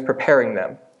 Matthew is preparing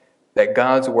them that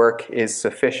God's work is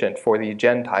sufficient for the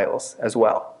Gentiles as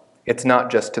well. It's not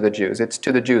just to the Jews. It's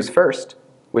to the Jews first,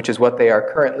 which is what they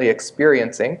are currently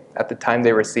experiencing at the time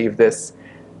they receive this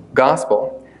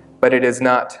gospel, but it is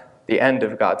not the end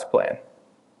of God's plan.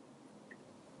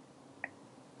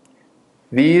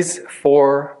 These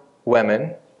 4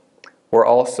 women were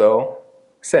also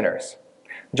sinners,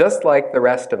 just like the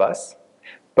rest of us,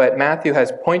 but Matthew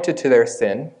has pointed to their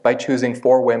sin by choosing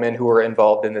 4 women who were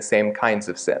involved in the same kinds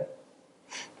of sin.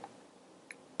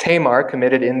 Tamar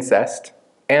committed incest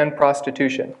and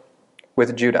prostitution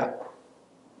with Judah.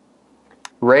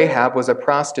 Rahab was a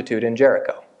prostitute in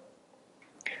Jericho.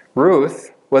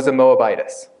 Ruth was a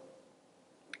Moabitess,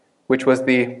 which was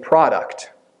the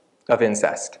product of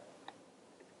incest.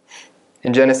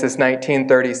 In Genesis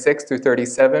 19:36 through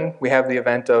 37, we have the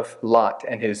event of Lot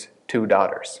and his 2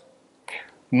 daughters.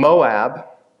 Moab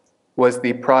was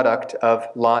the product of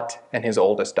Lot and his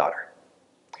oldest daughter.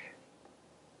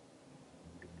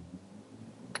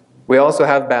 We also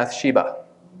have Bathsheba,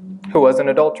 who was an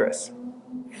adulteress.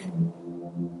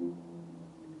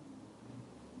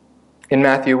 In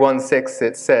Matthew 1:6,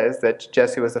 it says that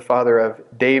Jesse was the father of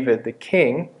David the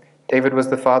king. David was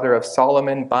the father of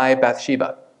Solomon by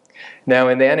Bathsheba. Now,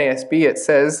 in the NASB, it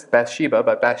says Bathsheba,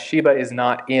 but Bathsheba is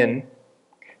not in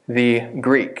the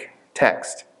Greek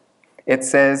text. It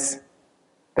says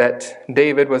that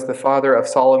David was the father of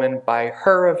Solomon by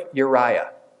her of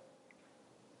Uriah.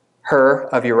 Her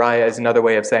of Uriah is another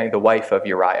way of saying the wife of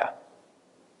Uriah.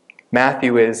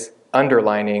 Matthew is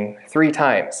underlining 3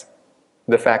 times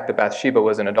the fact that Bathsheba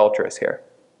was an adulteress here,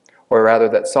 or rather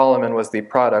that Solomon was the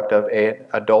product of an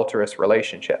adulterous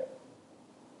relationship.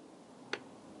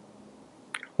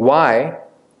 Why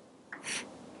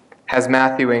has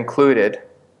Matthew included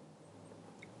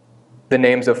the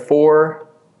names of 4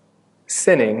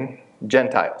 sinning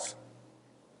Gentiles?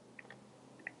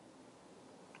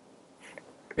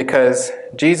 Because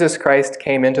Jesus Christ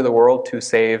came into the world to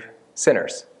save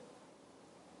sinners.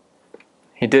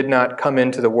 He did not come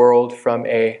into the world from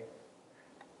a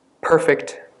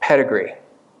perfect pedigree.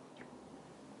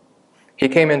 He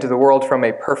came into the world from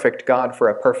a perfect God for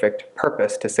a perfect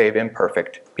purpose to save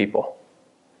imperfect people.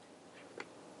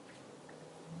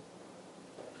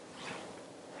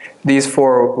 These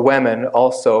 4 women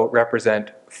also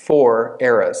represent 4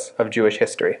 eras of Jewish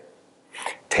history.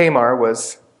 Tamar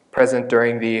was present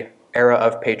during the era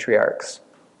of patriarchs,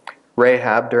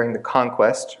 Rahab during the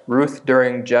conquest, Ruth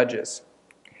during Judges,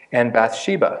 and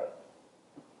Bathsheba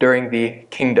during the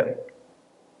kingdom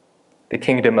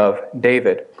of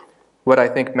David. What I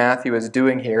think Matthew is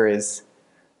doing here is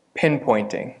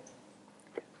pinpointing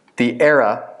the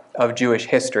era of Jewish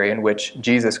history in which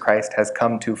Jesus Christ has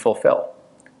come to fulfill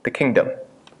the kingdom.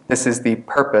 This is the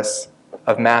purpose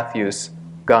of Matthew's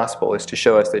gospel, is to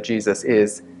show us that Jesus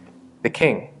is the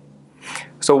king.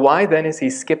 So why then is he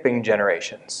skipping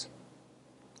generations?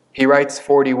 He writes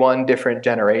 41 different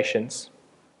generations,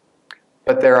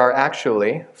 but there are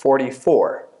actually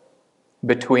 44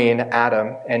 between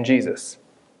Adam and Jesus,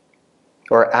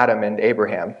 or Adam and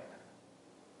Abraham.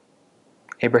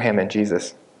 Abraham and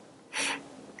Jesus.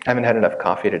 I haven't had enough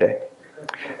coffee today.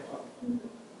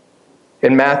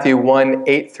 In Matthew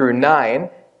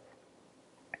 1:8-9,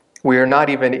 we are not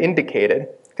even indicated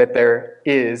that there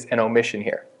is an omission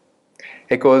here.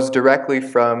 It goes directly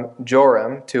from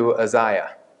Joram to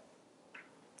Uzziah.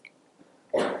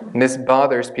 And this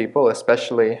bothers people,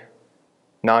 especially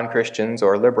non-Christians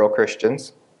or liberal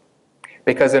Christians,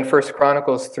 because in 1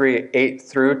 Chronicles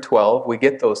 3:8-12, we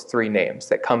get those 3 names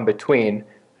that come between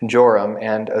Joram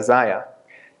and Uzziah: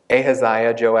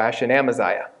 Ahaziah, Joash, and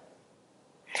Amaziah.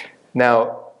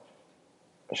 Now,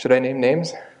 should I name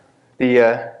names?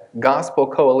 The Gospel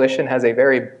Coalition has a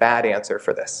very bad answer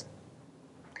for this.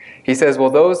 He says, well,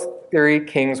 those 3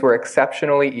 kings were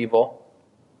exceptionally evil,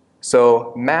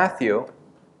 so Matthew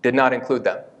did not include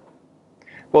them.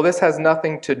 Well, this has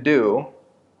nothing to do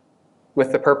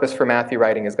with the purpose for Matthew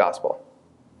writing his gospel.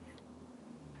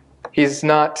 He's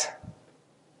not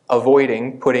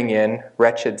avoiding putting in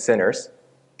wretched sinners.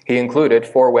 He included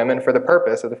 4 women for the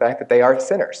purpose of the fact that they are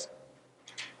sinners.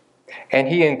 And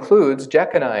he includes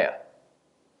Jeconiah,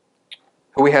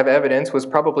 who we have evidence was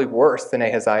probably worse than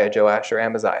Ahaziah, Joash, or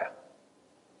Amaziah.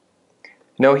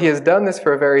 No, he has done this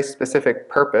for a very specific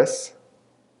purpose,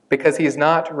 because he's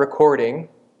not recording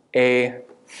a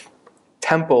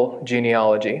temple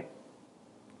genealogy.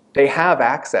 They have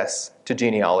access to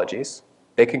genealogies.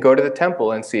 They can go to the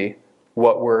temple and see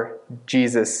what were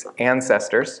Jesus'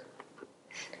 ancestors.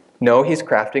 No, he's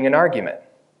crafting an argument.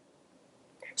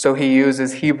 So he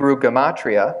uses Hebrew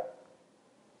gematria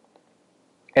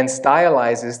and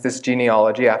stylizes this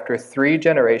genealogy after 3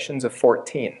 generations of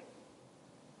 14.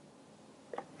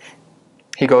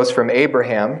 He goes from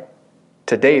Abraham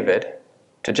to David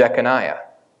to Jeconiah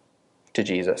to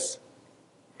Jesus.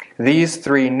 These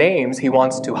 3 names he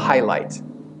wants to highlight.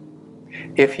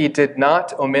 If he did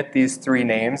not omit these 3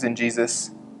 names in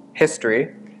Jesus'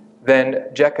 history, then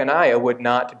Jeconiah would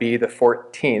not be the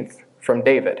 14th from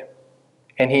David.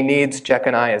 And he needs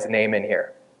Jeconiah's name in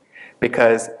here,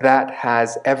 because that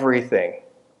has everything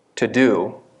to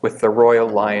do with the royal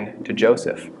line to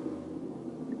Joseph.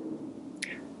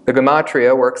 The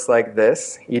gematria works like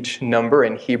this. Each number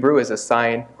in Hebrew is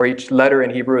assigned, or each letter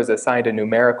in Hebrew is assigned a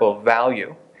numerical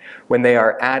value. When they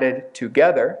are added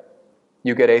together,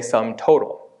 you get a sum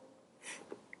total.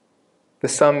 The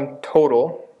sum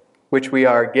total, which we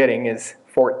are getting, is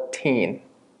 14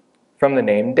 from the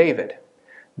name David.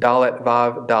 Dalet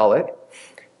Vav Dalet,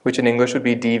 which in English would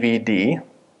be DVD.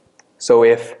 So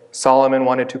if Solomon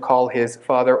wanted to call his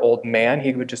father Old Man,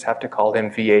 he would just have to call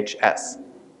him VHS.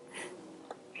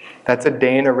 That's a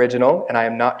Dane original, and I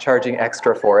am not charging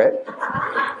extra for it.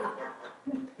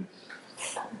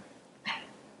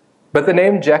 But the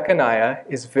name Jeconiah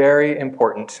is very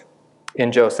important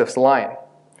in Joseph's line.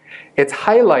 It's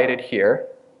highlighted here.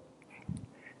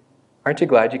 Aren't you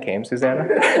glad you came, Susanna?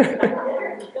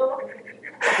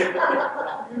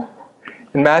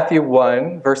 In Matthew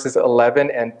 1, verses 11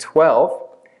 and 12,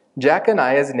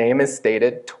 Jeconiah's name is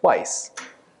stated twice.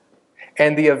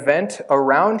 And the event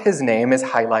around his name is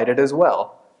highlighted as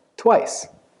well, twice.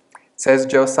 It says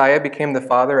Josiah became the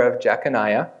father of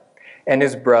Jeconiah and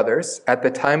his brothers at the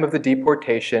time of the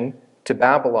deportation to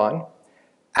Babylon.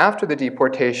 After the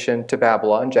deportation to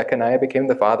Babylon, Jeconiah became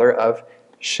the father of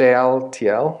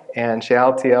Shealtiel, and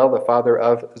Shealtiel the father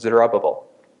of Zerubbabel.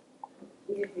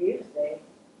 Easy for you to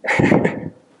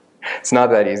say. It's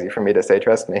not that easy for me to say,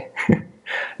 trust me.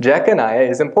 Jeconiah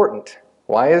is important.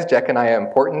 Why is Jeconiah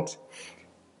important?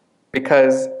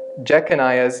 Because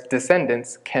Jeconiah's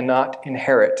descendants cannot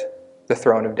inherit the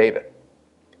throne of David.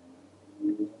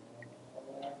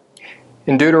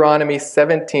 In Deuteronomy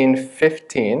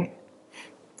 17:15,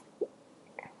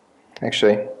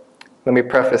 actually, let me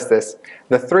preface this.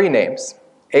 The three names,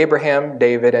 Abraham,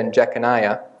 David, and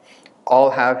Jeconiah,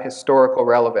 all have historical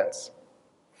relevance.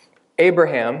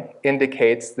 Abraham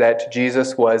indicates that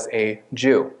Jesus was a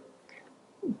Jew.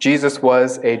 Jesus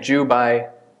was a Jew by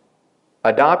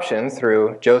adoption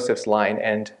through Joseph's line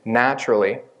and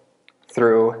naturally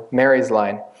through Mary's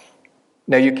line.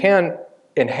 Now you can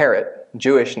inherit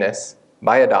Jewishness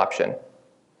by adoption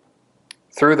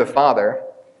through the father,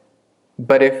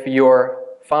 but if your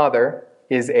father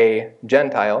is a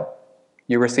Gentile,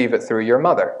 you receive it through your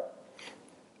mother.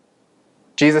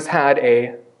 Jesus had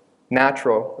a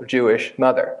natural Jewish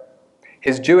mother.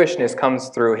 His Jewishness comes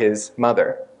through his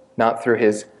mother, not through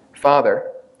his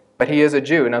father, but he is a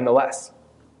Jew nonetheless,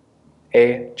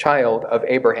 a child of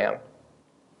Abraham.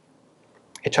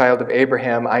 A child of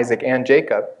Abraham, Isaac, and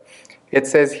Jacob. It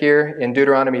says here in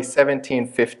Deuteronomy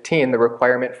 17:15, the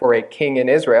requirement for a king in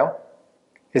Israel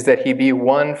is that he be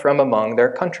one from among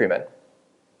their countrymen.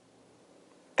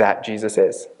 That Jesus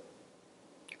is.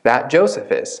 That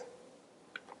Joseph is.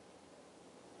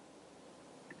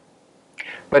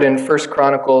 But in 1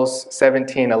 Chronicles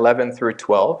 17:11 through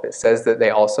 12, it says that they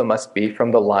also must be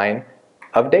from the line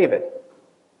of David.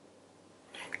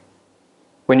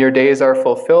 When your days are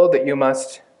fulfilled, that you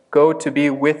must go to be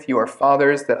with your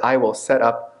fathers, that I will set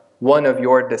up one of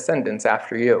your descendants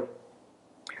after you,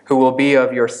 who will be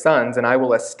of your sons, and I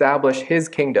will establish his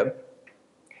kingdom.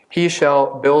 He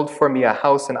shall build for me a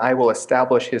house, and I will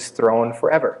establish his throne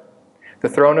forever. The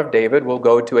throne of David will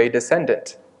go to a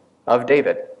descendant of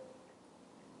David.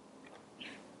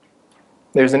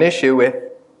 There's an issue with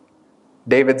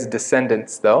David's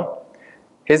descendants, though.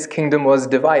 His kingdom was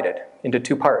divided into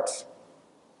two parts.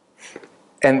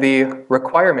 And the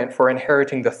requirement for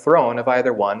inheriting the throne of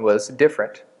either one was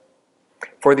different.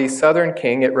 For the southern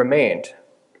king, it remained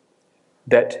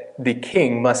that the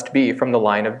king must be from the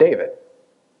line of David.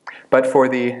 But for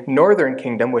the northern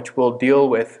kingdom, which we'll deal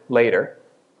with later,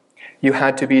 you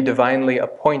had to be divinely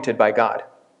appointed by God.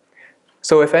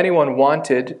 So if anyone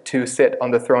wanted to sit on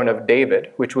the throne of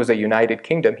David, which was a united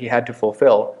kingdom, he had to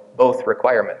fulfill both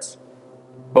requirements,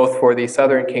 both for the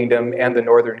southern kingdom and the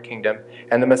northern kingdom,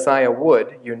 and the Messiah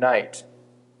would unite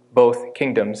both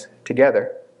kingdoms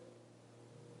together.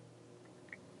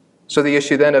 So the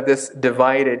issue then of this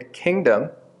divided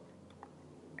kingdom,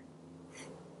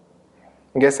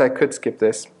 I guess I could skip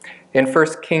this. In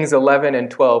 1 Kings 11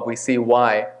 and 12, we see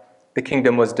why the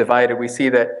kingdom was divided. We see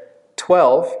that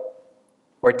 12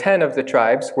 or 10 of the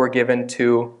tribes were given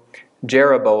to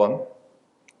Jeroboam,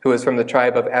 who is from the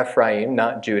tribe of Ephraim,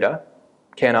 not Judah,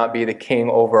 cannot be the king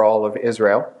over all of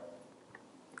Israel.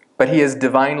 But he is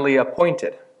divinely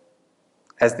appointed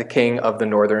as the king of the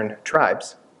northern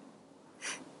tribes.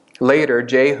 Later,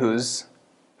 Jehu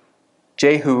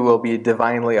will be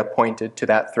divinely appointed to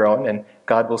that throne, and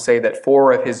God will say that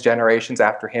 4 of his generations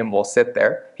after him will sit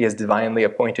there. He has divinely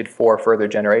appointed 4 further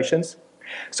generations.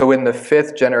 So when the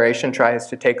 5th generation tries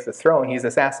to take the throne, he's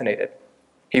assassinated.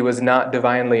 He was not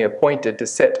divinely appointed to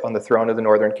sit on the throne of the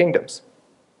northern kingdoms.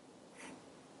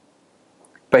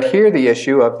 But here the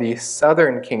issue of the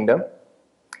southern kingdom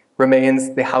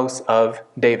remains the house of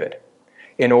David.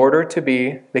 In order to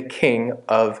be the king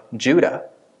of Judah,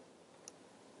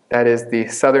 that is the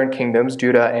southern kingdoms,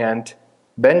 Judah and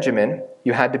Benjamin,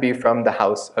 you had to be from the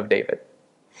house of David.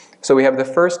 So we have the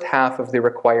first half of the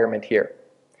requirement here.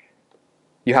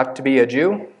 You have to be a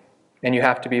Jew, and you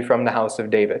have to be from the house of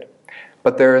David.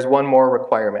 But there is one more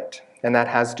requirement, and that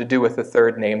has to do with the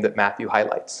third name that Matthew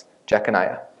highlights,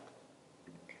 Jeconiah.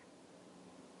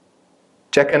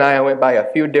 Jeconiah went by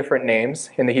a few different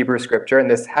names in the Hebrew scripture, and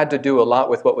this had to do a lot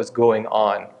with what was going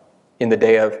on in the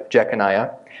day of Jeconiah.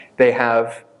 They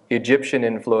have Egyptian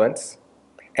influence,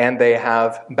 and they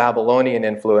have Babylonian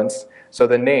influence, so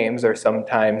the names are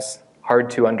sometimes hard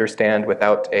to understand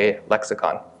without a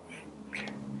lexicon.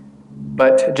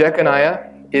 But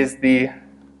Jeconiah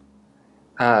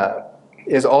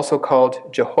is also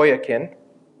called Jehoiakim.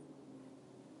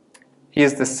 He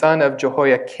is the son of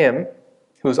Jehoiakim,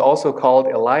 who is also called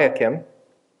Eliakim.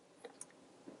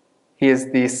 He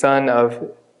is the son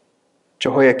of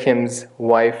Jehoiakim's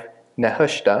wife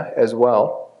Nehushta as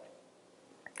well.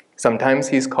 Sometimes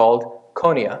he's called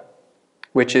Coniah,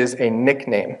 which is a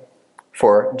nickname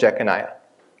for Jeconiah.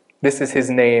 This is his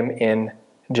name in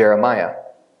Jeremiah.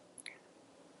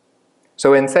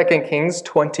 So in 2 Kings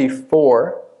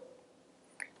 24,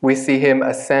 we see him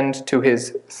ascend to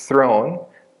his throne.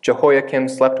 Jehoiakim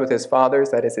slept with his fathers,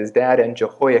 that is his dad, and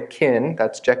Jehoiakim,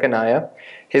 that's Jeconiah,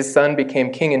 his son,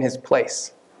 became king in his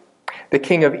place. The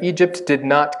king of Egypt did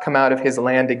not come out of his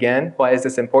land again. Why is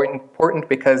this important? Important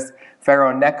because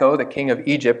Pharaoh Necho, the king of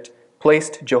Egypt,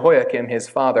 placed Jehoiakim, his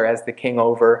father, as the king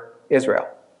over Israel.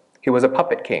 He was a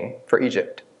puppet king for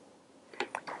Egypt.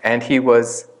 And he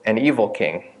was an evil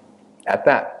king at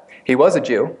that. He was a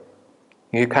Jew.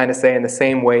 You kind of say in the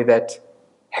same way that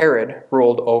Herod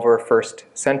ruled over first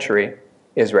century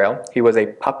Israel. He was a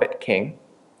puppet king.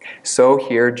 So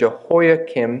here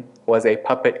Jehoiakim was a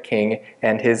puppet king,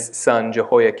 and his son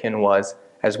Jehoiakim was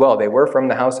as well. They were from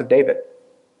the house of David.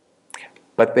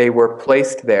 But they were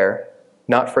placed there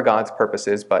not for God's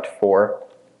purposes, but for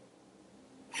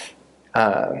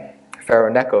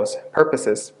Pharaoh Necho's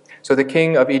purposes. So the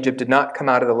king of Egypt did not come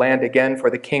out of the land again, for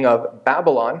the king of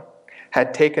Babylon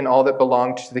had taken all that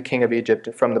belonged to the king of Egypt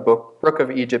from the brook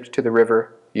of Egypt to the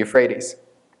river Euphrates.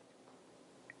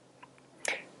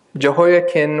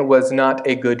 Jehoiakim was not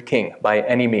a good king by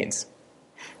any means.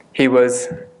 He was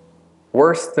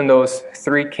worse than those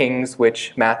three kings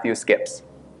which Matthew skips.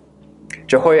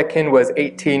 Jehoiakim was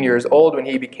 18 years old when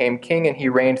he became king, and he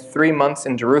reigned 3 months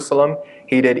in Jerusalem.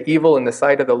 He did evil in the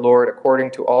sight of the Lord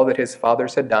according to all that his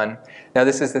fathers had done. Now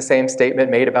this is the same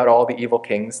statement made about all the evil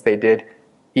kings. They did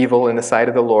evil in the sight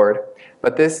of the Lord,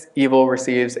 but this evil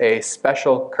receives a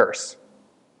special curse.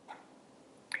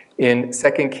 In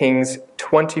 2 Kings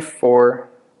 24,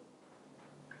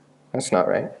 that's not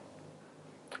right.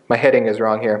 My heading is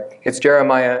wrong here. It's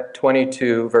Jeremiah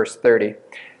 22, verse 30. It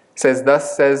says,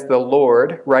 "Thus says the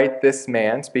Lord, write this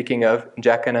man," speaking of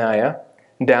Jeconiah,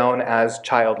 "down as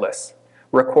childless.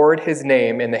 Record his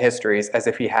name in the histories as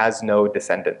if he has no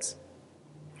descendants.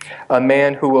 A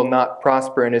man who will not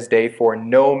prosper in his day, for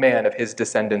no man of his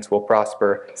descendants will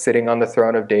prosper, sitting on the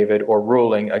throne of David or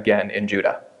ruling again in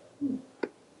Judah."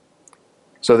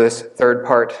 So this third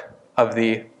part of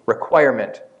the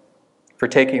requirement for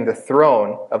taking the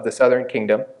throne of the southern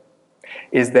kingdom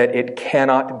is that it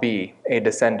cannot be a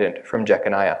descendant from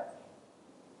Jeconiah.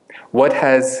 What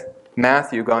has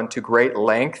Matthew gone to great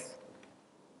length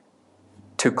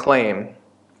to claim,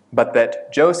 but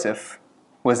that Joseph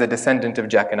was a descendant of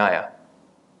Jeconiah?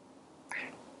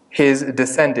 His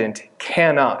descendant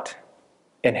cannot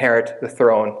inherit the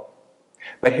throne.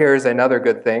 But here's another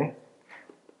good thing.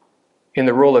 In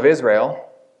the rule of Israel,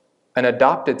 an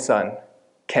adopted son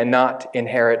cannot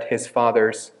inherit his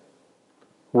father's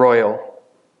royal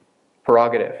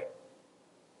prerogative.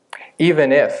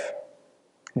 Even if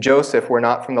Joseph were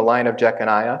not from the line of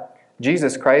Jeconiah,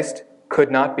 Jesus Christ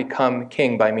could not become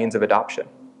king by means of adoption.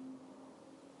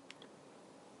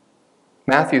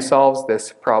 Matthew solves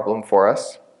this problem for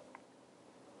us.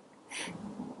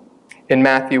 In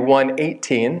Matthew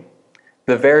 1:18,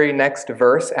 the very next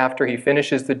verse after he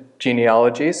finishes the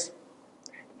genealogies,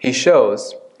 he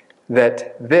shows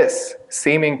that this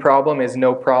seeming problem is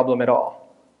no problem at all,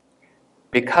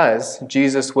 because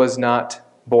Jesus was not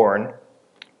born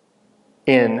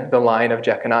in the line of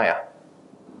Jeconiah.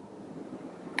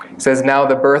 It says, "Now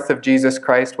the birth of Jesus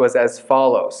Christ was as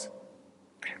follows.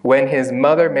 When his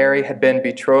mother Mary had been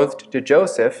betrothed to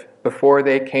Joseph, before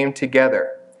they came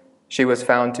together, she was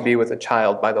found to be with a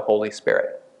child by the Holy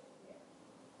Spirit."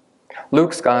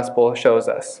 Luke's gospel shows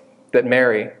us that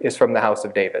Mary is from the house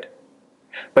of David.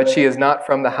 But she is not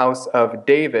from the house of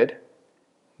David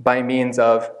by means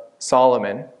of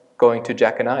Solomon going to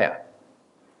Jeconiah.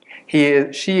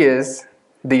 She is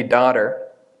the daughter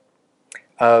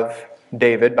of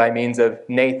David by means of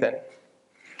Nathan.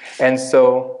 And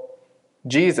so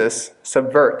Jesus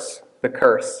subverts the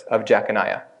curse of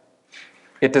Jeconiah.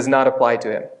 It does not apply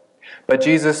to him. But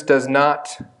Jesus does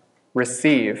not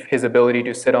receive his ability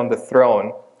to sit on the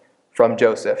throne from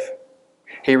Joseph.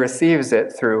 He receives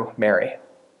it through Mary.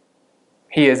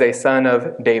 He is a son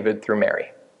of David through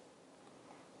Mary.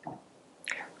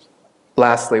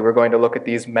 Lastly, we're going to look at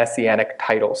these messianic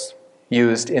titles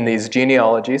used in these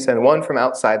genealogies, and one from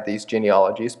outside these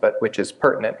genealogies, but which is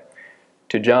pertinent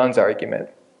to John's argument.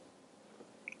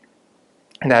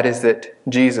 And that is that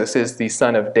Jesus is the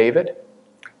son of David,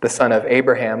 the son of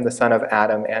Abraham, the son of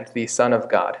Adam, and the son of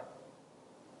God.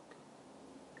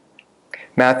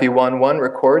 Matthew 1:1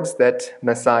 records that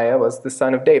Messiah was the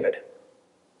son of David.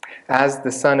 As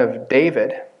the son of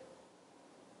David,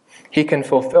 he can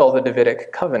fulfill the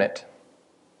Davidic covenant,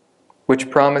 which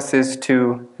promises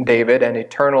to David an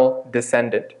eternal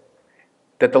descendant,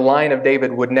 that the line of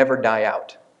David would never die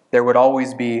out. There would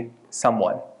always be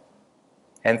someone.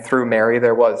 And through Mary,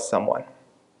 there was someone.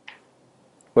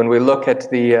 When we look at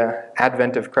the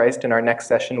advent of Christ in our next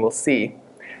session, we'll see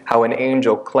how an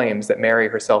angel claims that Mary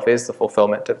herself is the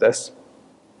fulfillment of this.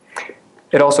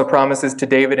 It also promises to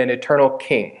David an eternal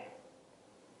king,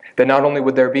 that not only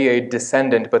would there be a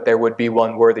descendant, but there would be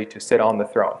one worthy to sit on the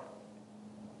throne.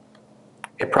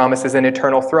 It promises an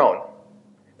eternal throne.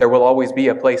 There will always be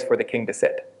a place for the king to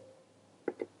sit.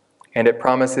 And it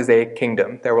promises a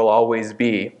kingdom. There will always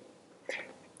be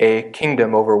a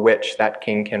kingdom over which that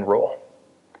king can rule.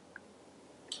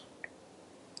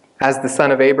 As the son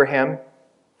of Abraham,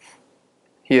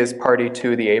 he is party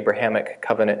to the Abrahamic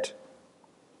covenant,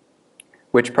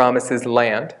 which promises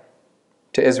land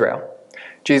to Israel.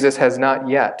 Jesus has not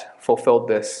yet fulfilled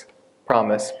this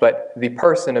promise, but the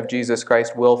person of Jesus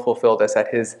Christ will fulfill this at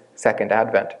his second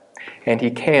advent. And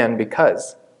he can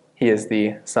because he is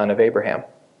the son of Abraham.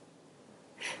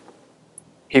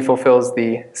 He fulfills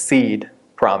the seed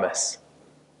promise,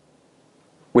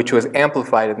 which was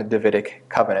amplified in the Davidic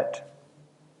covenant.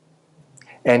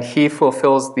 And he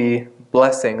fulfills the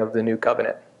blessing of the new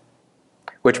covenant,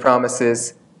 which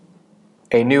promises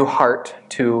a new heart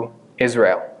to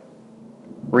Israel,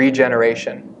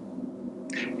 regeneration.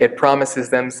 It promises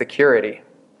them security.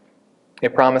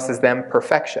 It promises them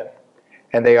perfection,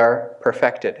 and they are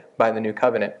perfected by the new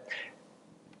covenant.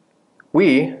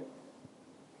 We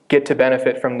get to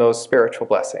benefit from those spiritual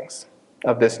blessings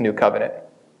of this new covenant.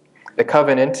 The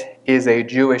covenant is a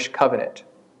Jewish covenant,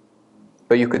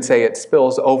 but you could say it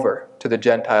spills over to the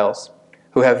Gentiles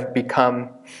who have become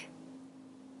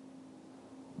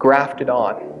grafted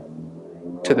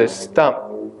on to the stump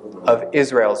of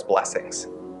Israel's blessings.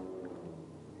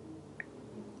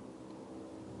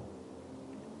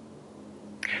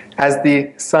 As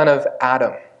the son of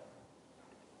Adam,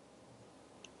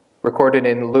 recorded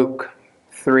in Luke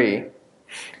 3,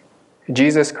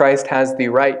 Jesus Christ has the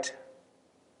right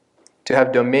to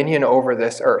have dominion over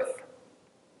this earth.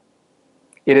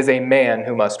 It is a man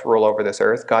who must rule over this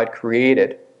earth. God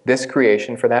created this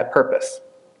creation for that purpose,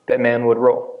 that man would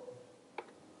rule.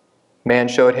 Man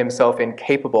showed himself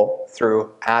incapable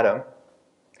through Adam,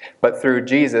 but through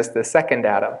Jesus, the second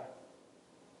Adam,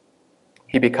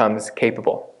 he becomes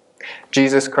capable.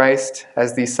 Jesus Christ,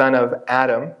 as the son of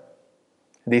Adam,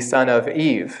 the son of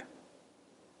Eve,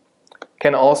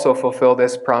 can also fulfill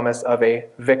this promise of a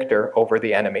victor over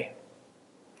the enemy.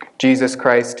 Jesus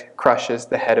Christ crushes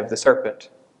the head of the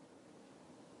serpent.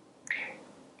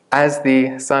 As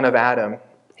the son of Adam,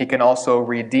 he can also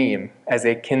redeem, as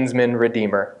a kinsman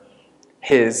redeemer,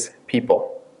 his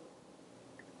people.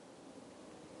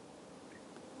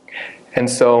 And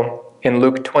so in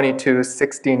Luke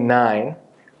 22:69,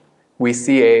 we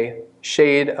see a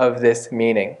shade of this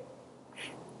meaning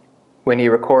when he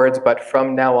records, "But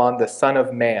from now on the Son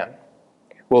of Man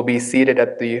will be seated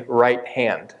at the right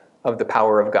hand of the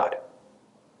power of God."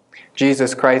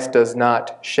 Jesus Christ does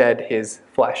not shed his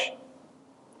flesh.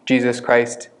 Jesus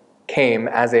Christ came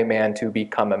as a man to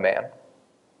become a man.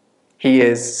 He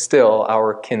is still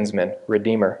our kinsman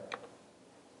redeemer.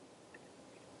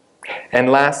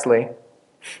 And lastly,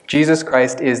 Jesus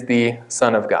Christ is the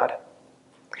Son of God.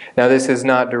 Now, this is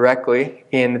not directly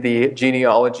in the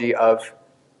genealogy of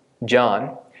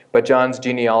John, but John's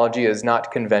genealogy is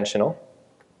not conventional.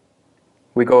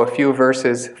 We go a few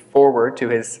verses forward to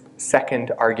his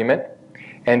second argument,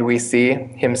 and we see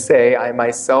him say, "I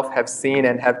myself have seen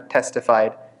and have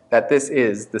testified that this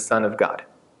is the Son of God."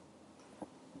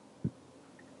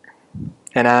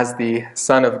 And as the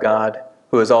Son of God,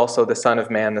 who is also the Son of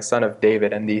Man, the Son of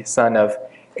David, and the Son of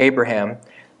Abraham,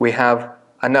 we have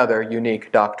another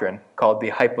unique doctrine called the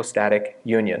hypostatic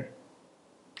union.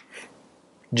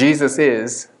 Jesus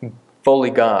is fully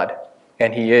God,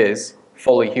 and he is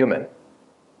fully human.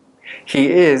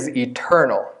 He is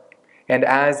eternal, and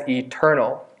as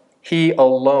eternal, he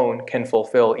alone can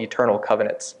fulfill eternal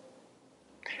covenants.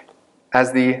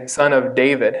 As the Son of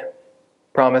David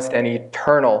promised an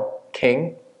eternal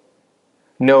king,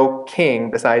 no king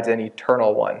besides an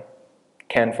eternal one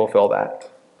can fulfill that.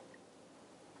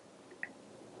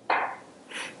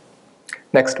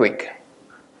 Next week,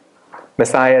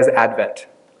 Messiah's Advent,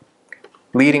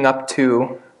 leading up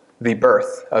to the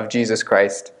birth of Jesus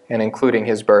Christ and including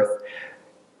his birth.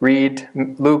 Read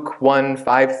Luke 1,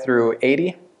 5 through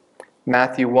 80,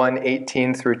 Matthew 1,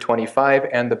 18 through 25,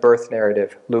 and the birth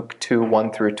narrative, Luke 2,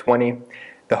 1 through 20.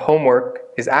 The homework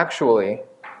is actually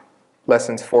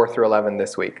lessons 4 through 11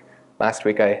 this week. Last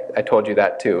week I told you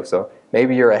that too, so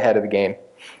maybe you're ahead of the game.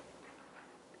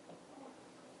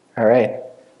 All right,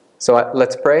 so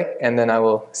let's pray, and then I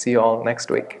will see you all next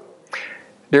week.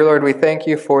 Dear Lord, we thank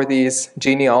you for these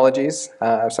genealogies.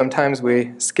 Sometimes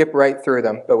we skip right through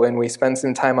them, but when we spend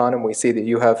some time on them, we see that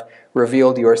you have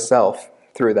revealed yourself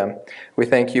through them. We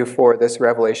thank you for this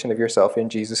revelation of yourself in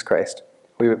Jesus Christ.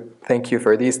 We thank you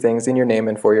for these things in your name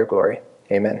and for your glory.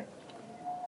 Amen.